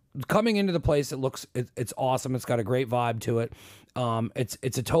coming into the place, it's awesome. It's got a great vibe to it.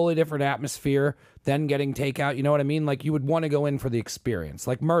 It's a totally different atmosphere than getting takeout. You know what I mean? Like you would want to go in for the experience.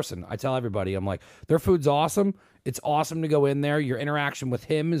 Like Merson, I tell everybody, I'm like, their food's awesome. It's awesome to go in there. Your interaction with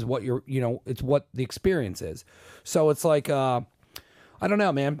him is what it's what the experience is. So it's like, I don't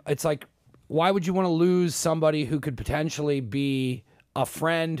know, man. It's like, why would you want to lose somebody who could potentially be a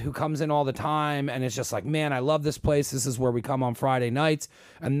friend who comes in all the time and it's just like, man, I love this place. This is where we come on Friday nights.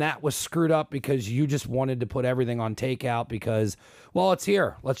 And that was screwed up because you just wanted to put everything on takeout because, well, it's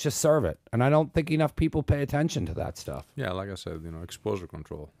here. Let's just serve it. And I don't think enough people pay attention to that stuff. Yeah, like I said, you know, exposure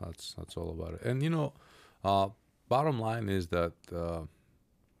control. That's all about it. And, you know, bottom line is that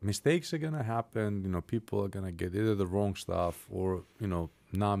mistakes are going to happen. You know, people are going to get either the wrong stuff or, you know,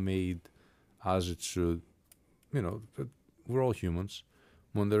 not made as it should. You know, we're all humans.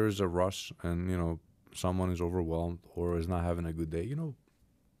 When there is a rush and, you know, someone is overwhelmed or is not having a good day, you know,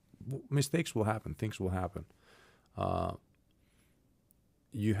 mistakes will happen. Things will happen.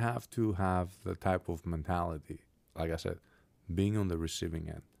 You have to have the type of mentality, like I said, being on the receiving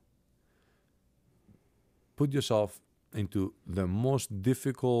end. Put yourself into the most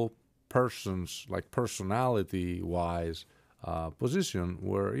difficult person's, like personality-wise, position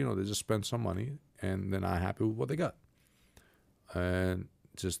where, you know, they just spend some money and they're not happy with what they got. And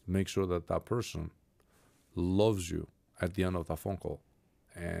just make sure that that person loves you at the end of that phone call.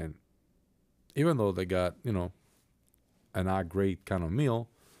 And even though they got, you know, a not great kind of meal,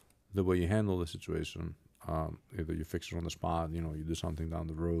 the way you handle the situation, either you fix it on the spot, you know, you do something down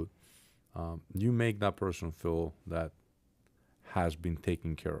the road, you make that person feel that has been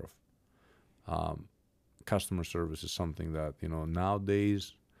taken care of. Customer service is something that, you know,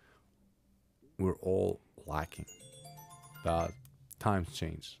 nowadays we're all lacking. That times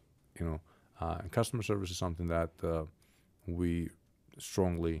change, you know, and customer service is something that we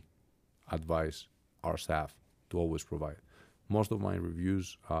strongly advise our staff to always provide. Most of my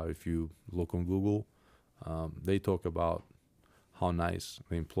reviews, if you look on Google, they talk about how nice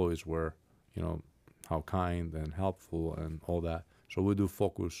the employees were, you know, how kind and helpful and all that. So we do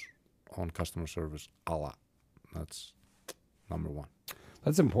focus on customer service a lot. That's number one.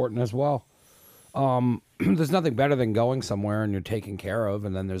 That's important as well. There's nothing better than going somewhere and you're taken care of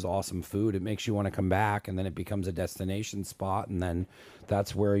and then there's awesome food. It makes you want to come back and then it becomes a destination spot and then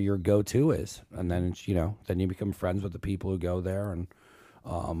that's where your go-to is. And then it's, you know, then you become friends with the people who go there and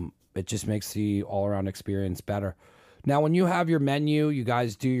it just makes the all-around experience better. Now, when you have your menu, you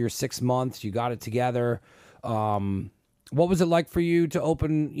guys do your 6 months, you got it together. What was it like for you to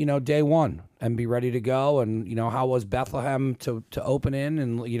open, you know, day one and be ready to go? And, you know, how was Bethlehem to open in?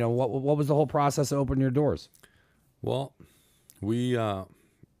 And, you know, what was the whole process of opening your doors? Well, we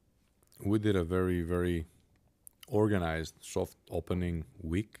did a very, very organized soft opening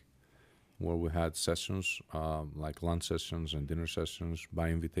week where we had sessions, like lunch sessions and dinner sessions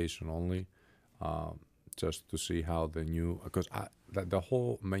by invitation only, just to see how the new, because the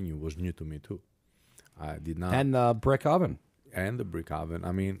whole menu was new to me too. I did not. And the brick oven. And the brick oven.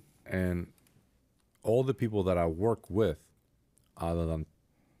 I mean, and all the people that I work with, other than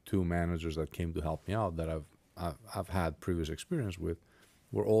 2 managers that came to help me out that I've had previous experience with,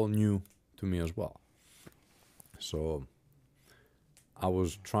 were all new to me as well. So I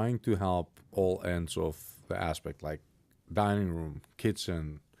was trying to help all ends of the aspect, like dining room,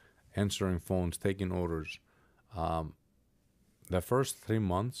 kitchen, answering phones, taking orders. The first 3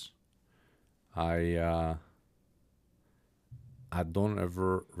 months, I don't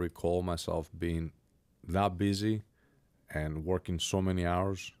ever recall myself being that busy and working so many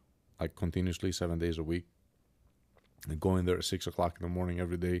hours, like continuously 7 days a week, and going there at 6 o'clock in the morning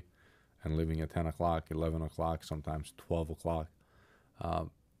every day and leaving at 10 o'clock, 11 o'clock, sometimes 12 o'clock.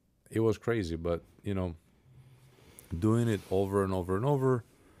 It was crazy, but, you know, doing it over and over and over,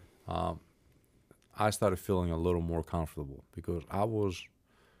 I started feeling a little more comfortable because I was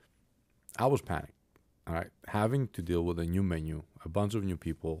panicked. all right, having to deal with a new menu, a bunch of new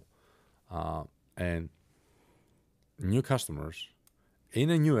people, and new customers in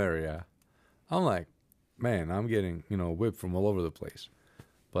a new area, I'm like, man, I'm getting, whipped from all over the place.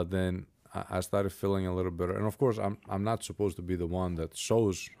 But then I started feeling a little better. And of course, I'm not supposed to be the one that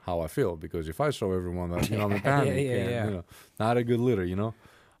shows how I feel, because if I show everyone that, I'm in panic, and, not a good leader,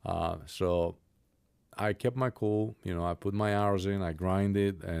 So I kept my cool, I put my hours in, I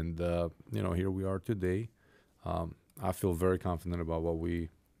grinded, and, here we are today. I feel very confident about what we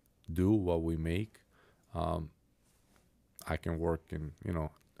do, what we make. I can work in,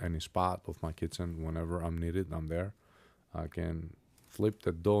 any spot of my kitchen whenever I'm needed. I'm there. I can flip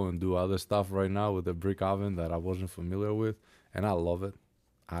the dough and do other stuff right now with the brick oven that I wasn't familiar with, and I love it.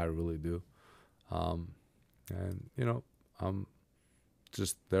 I really do. And I'm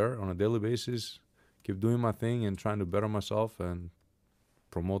just there on a daily basis, keep doing my thing and trying to better myself and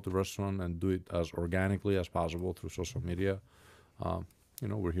promote the restaurant and do it as organically as possible through social media.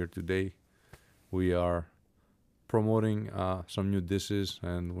 We're here today. We are promoting some new dishes,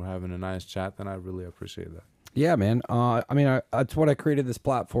 and we're having a nice chat, and I really appreciate that. Yeah, man. That's what I created this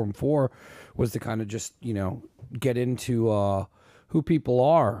platform for, was to kind of just, get into who people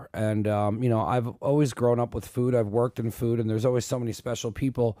are. And, I've always grown up with food. I've worked in food, and there's always so many special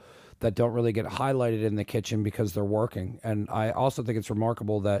people that don't really get highlighted in the kitchen because they're working. And I also think it's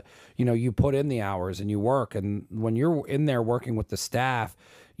remarkable that, you put in the hours and you work. And when you're in there working with the staff,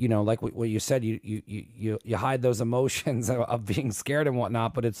 like what you said, you hide those emotions of being scared and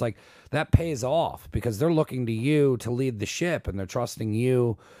whatnot, but it's like that pays off because they're looking to you to lead the ship, and they're trusting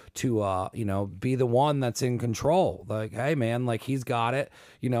you to, be the one that's in control. Like, hey man, like he's got it.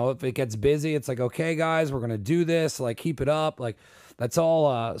 If it gets busy, it's like, okay guys, we're going to do this, like keep it up. Like that's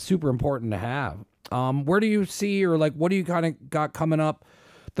all super important to have. Where do you see, or like, what do you kind of got coming up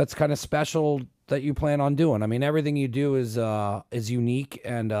that's kind of special that you plan on doing? I mean, everything you do is unique,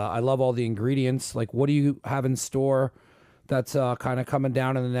 and I love all the ingredients. Like, what do you have in store that's kind of coming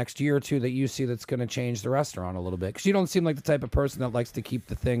down in the next year or two that you see that's going to change the restaurant a little bit? Because you don't seem like the type of person that likes to keep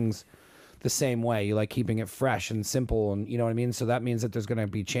the things the same way. You like keeping it fresh and simple, and you know what I mean? So that means that there's going to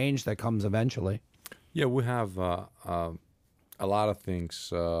be change that comes eventually. Yeah, we have a lot of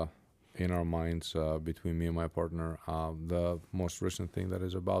things in our minds between me and my partner. The most recent thing that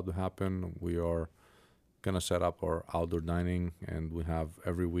is about to happen, we are going to set up our outdoor dining, and we have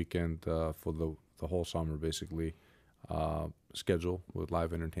every weekend for the whole summer basically schedule with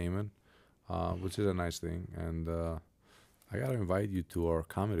live entertainment, which is a nice thing. And I got to invite you to our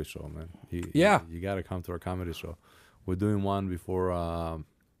comedy show, man. You got to come to our comedy show. We're doing one before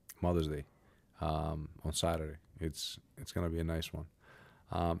Mother's Day on Saturday. It's going to be a nice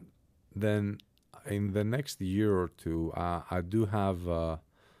one. Then in the next year or two, I do have a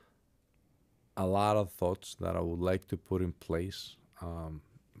lot of thoughts that I would like to put in place.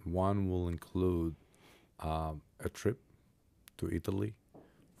 One will include a trip to Italy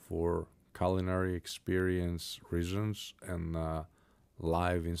for culinary experience reasons, and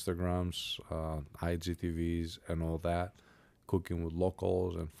live Instagrams, IGTVs, and all that. Cooking with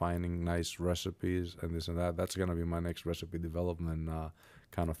locals and finding nice recipes and this and that. That's going to be my next recipe development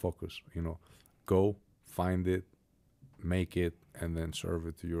kind of focus. Go find it, make it, and then serve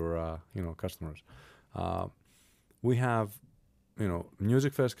it to your customers. We have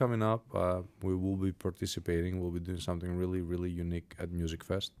Music Fest coming up. We will be participating. We'll be doing something really, really unique at Music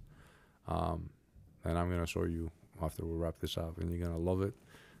Fest, and I'm going to show you after we wrap this up, and you're going to love it.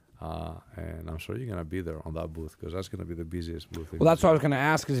 And I'm sure you're going to be there on that booth, because that's going to be the busiest booth. Well, that's what I was going to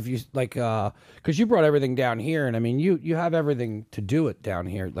ask, is if you like, because you brought everything down here, and I mean, you have everything to do it down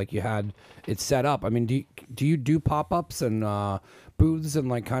here. Like, you had it set up. I mean, do you do pop-ups and booths and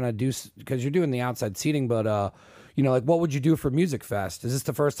like kind of do, because you're doing the outside seating, but like what would you do for Music Fest? Is this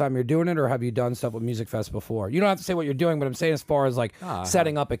the first time you're doing it, or have you done stuff with Music Fest before? You don't have to say what you're doing, but I'm saying as far as like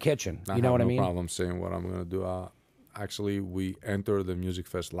setting up a kitchen. You know what I mean? No problem saying what I'm going to do. Actually, we entered the Music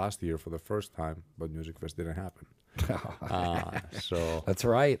Fest last year for the first time, but Music Fest didn't happen. So that's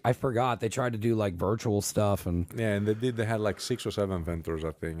right. I forgot they tried to do like virtual stuff, and and they had like 6 or 7 vendors,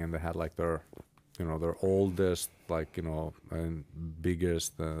 I think, and they had like their oldest, like and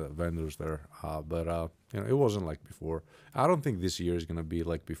biggest vendors there. But it wasn't like before. I don't think this year is gonna be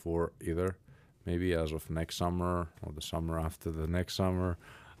like before either. Maybe as of next summer or the summer after the next summer.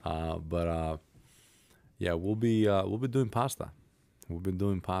 Yeah, we'll be doing pasta. We've been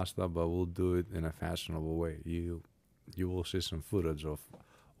doing pasta, but we'll do it in a fashionable way. You will see some footage of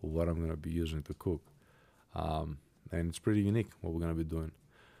what I'm gonna be using to cook, and it's pretty unique what we're gonna be doing.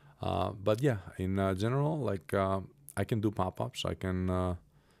 But yeah, in general, like I can do pop-ups. I can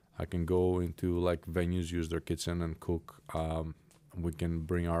I can go into like venues, use their kitchen and cook. We can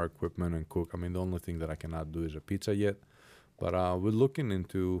bring our equipment and cook. I mean, the only thing that I cannot do is a pizza yet, but we're looking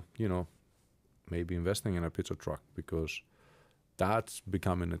into, you know, maybe investing in a pizza truck because that's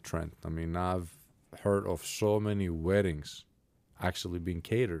becoming a trend. I mean, I've heard of so many weddings actually being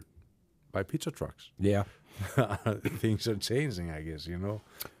catered by pizza trucks. Yeah. Things are changing, I guess, you know.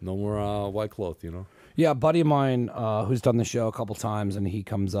 No more white cloth, you know. Yeah, a buddy of mine who's done the show a couple times, and he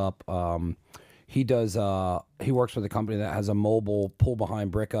comes up. He does. He works with a company that has a mobile pull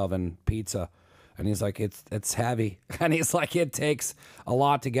behind brick oven pizza, and he's like, it's heavy, and he's like, it takes a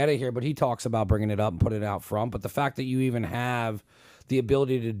lot to get it here. But he talks about bringing it up and putting it out front. But the fact that you even have the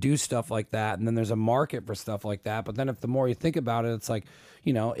ability to do stuff like that, and then there's a market for stuff like that. But then if the more you think about it, it's like,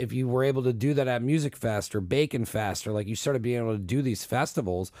 you know, if you were able to do that at Music Fest or Bacon Fest, or like you started being able to do these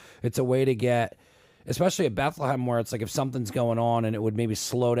festivals, it's a way to get, especially at Bethlehem, where it's like if something's going on and it would maybe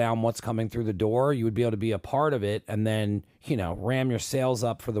slow down what's coming through the door, you would be able to be a part of it and then, you know, ram your sales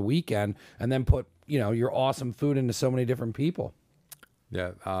up for the weekend and then put, you know, your awesome food into so many different people.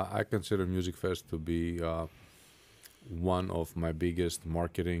 Yeah, I consider Music Fest to be one of my biggest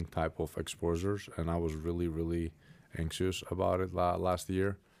marketing type of exposures, and I was really, really anxious about it last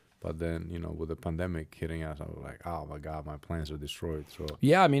year. But then, you know, with the pandemic hitting us, I was like, oh my God, my plans are destroyed. So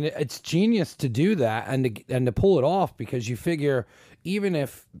yeah, I mean, it's genius to do that and to pull it off, because you figure even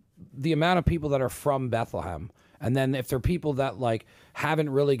if the amount of people that are from Bethlehem, and then if they're people that like haven't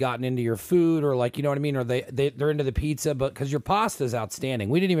really gotten into your food, or like, you know what I mean, or they're into the pizza, but because your pasta is outstanding.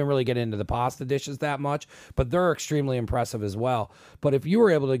 We didn't even really get into the pasta dishes that much, but they're extremely impressive as well. But if you were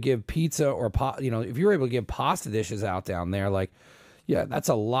able to give pizza or you know, if you were able to give pasta dishes out down there, like, yeah, that's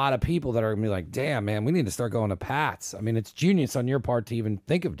a lot of people that are gonna be like, damn, man, we need to start going to Pat's. I mean, it's genius on your part to even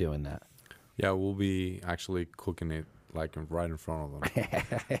think of doing that. yeah, we'll be actually cooking it like right in front of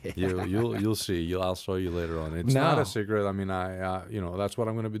them. You'll see. I'll show you later on. It's not a secret. I mean, you know, that's what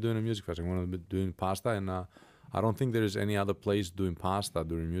I'm going to be doing at Music Fest. I'm going to be doing pasta, and I don't think there is any other place doing pasta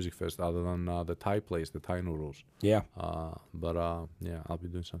during Music Fest other than the Thai place, the Thai noodles. Yeah. But yeah, I'll be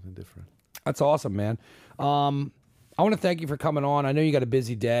doing something different. That's awesome, man. I want to thank you for coming on. I know you got a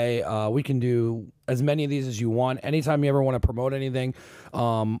busy day. We can do as many of these as you want. Anytime you ever want to promote anything.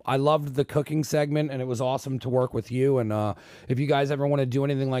 I loved the cooking segment, and it was awesome to work with you. And if you guys ever want to do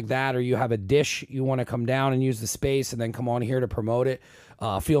anything like that, or you have a dish you want to come down and use the space and then come on here to promote it,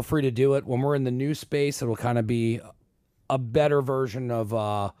 feel free to do it. When we're in the new space, it'll kind of be a better version of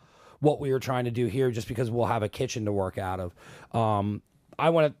what we were trying to do here, just because we'll have a kitchen to work out of. I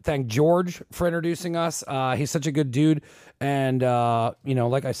want to thank George for introducing us. He's such a good dude. And, you know,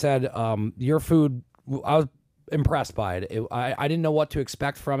 like I said, your food, I was impressed by it. I didn't know what to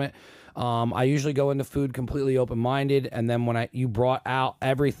expect from it. I usually go into food completely open-minded. And then when you brought out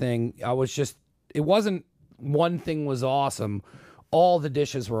everything, I was just, it wasn't one thing was awesome. All the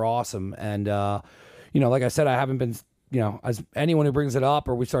dishes were awesome. And, you know, like I said, I haven't been, you know, as anyone who brings it up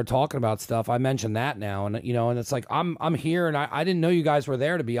or we start talking about stuff, I mention that now. And, you know, and it's like, I'm here, and I didn't know you guys were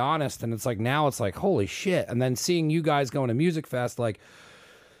there, to be honest. And it's like, now it's like, holy shit. And then seeing you guys going to Music Fest, like,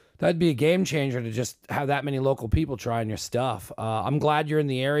 that'd be a game changer to just have that many local people trying your stuff. I'm glad you're in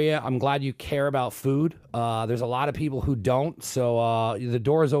the area. I'm glad you care about food. There's a lot of people who don't. So the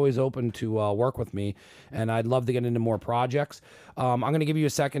door is always open to work with me, and I'd love to get into more projects. I'm going to give you a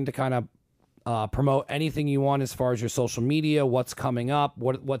second to kind of promote anything you want as far as your social media, what's coming up,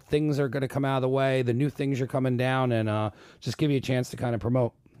 what things are going to come out of the way, the new things are coming down, and just give you a chance to kind of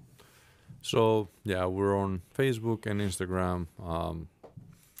promote. So yeah, we're on Facebook and Instagram.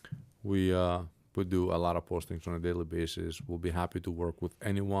 We do a lot of postings on a daily basis. We'll be happy to work with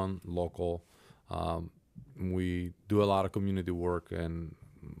anyone local. We do a lot of community work, and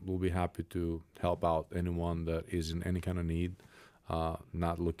we'll be happy to help out anyone that is in any kind of need,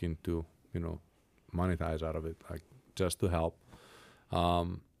 not looking to, you know, monetize out of it, like just to help.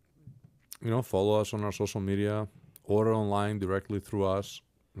 You know, follow us on our social media, order online directly through us,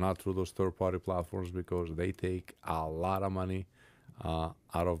 not through those third-party platforms, because they take a lot of money out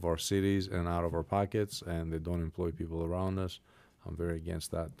of our cities and out of our pockets, and they don't employ people around us. I'm very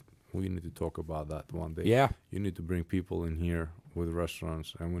against that. We need to talk about that one day. Yeah. You need to bring people in here with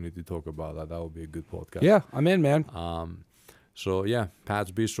restaurants, and we need to talk about that. That would be a good podcast. Yeah, I'm in, man. So yeah,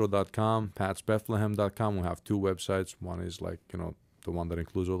 patsbistro.com, patsbethlehem.com. We have two websites. One is like, you know, the one that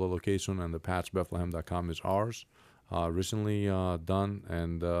includes all the location, and the patsbethlehem.com is ours. Recently done,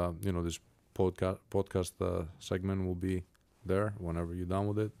 and you know, this podcast segment will be there whenever you're done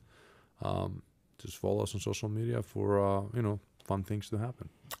with it. Just follow us on social media for you know, fun things to happen.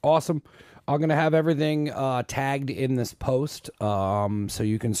 Awesome. I'm going to have everything tagged in this post, so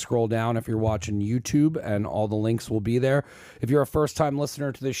you can scroll down if you're watching YouTube, and all the links will be there. If you're a first-time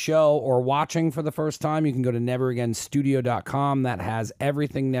listener to the show or watching for the first time, you can go to neveragainstudio.com. That has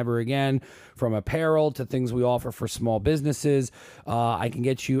everything Never Again, from apparel to things we offer for small businesses. I can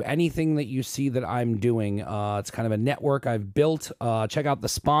get you anything that you see that I'm doing. It's kind of a network I've built. Check out the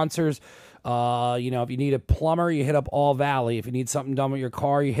sponsors. If you need a plumber, you hit up All Valley. If you need something done with your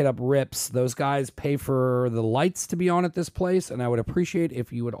car, you hit up Rips. Those guys pay for the lights to be on at this place, and I would appreciate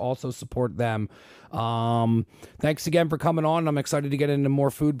if you would also support them. Thanks again for coming on. I'm excited to get into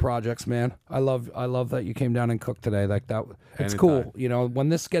more food projects, man. I love that you came down and cooked today. Like that, it's cool. When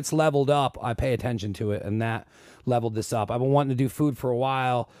this gets leveled up, I pay attention to it, and that leveled this up. I've been wanting to do food for a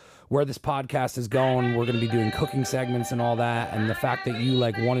while. Where this podcast is going, we're going to be doing cooking segments and all that, and the fact that you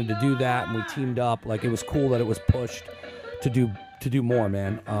wanted to do that and we teamed up, it was cool that it was pushed to do more,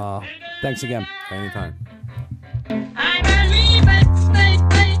 man. Thanks again. Anytime.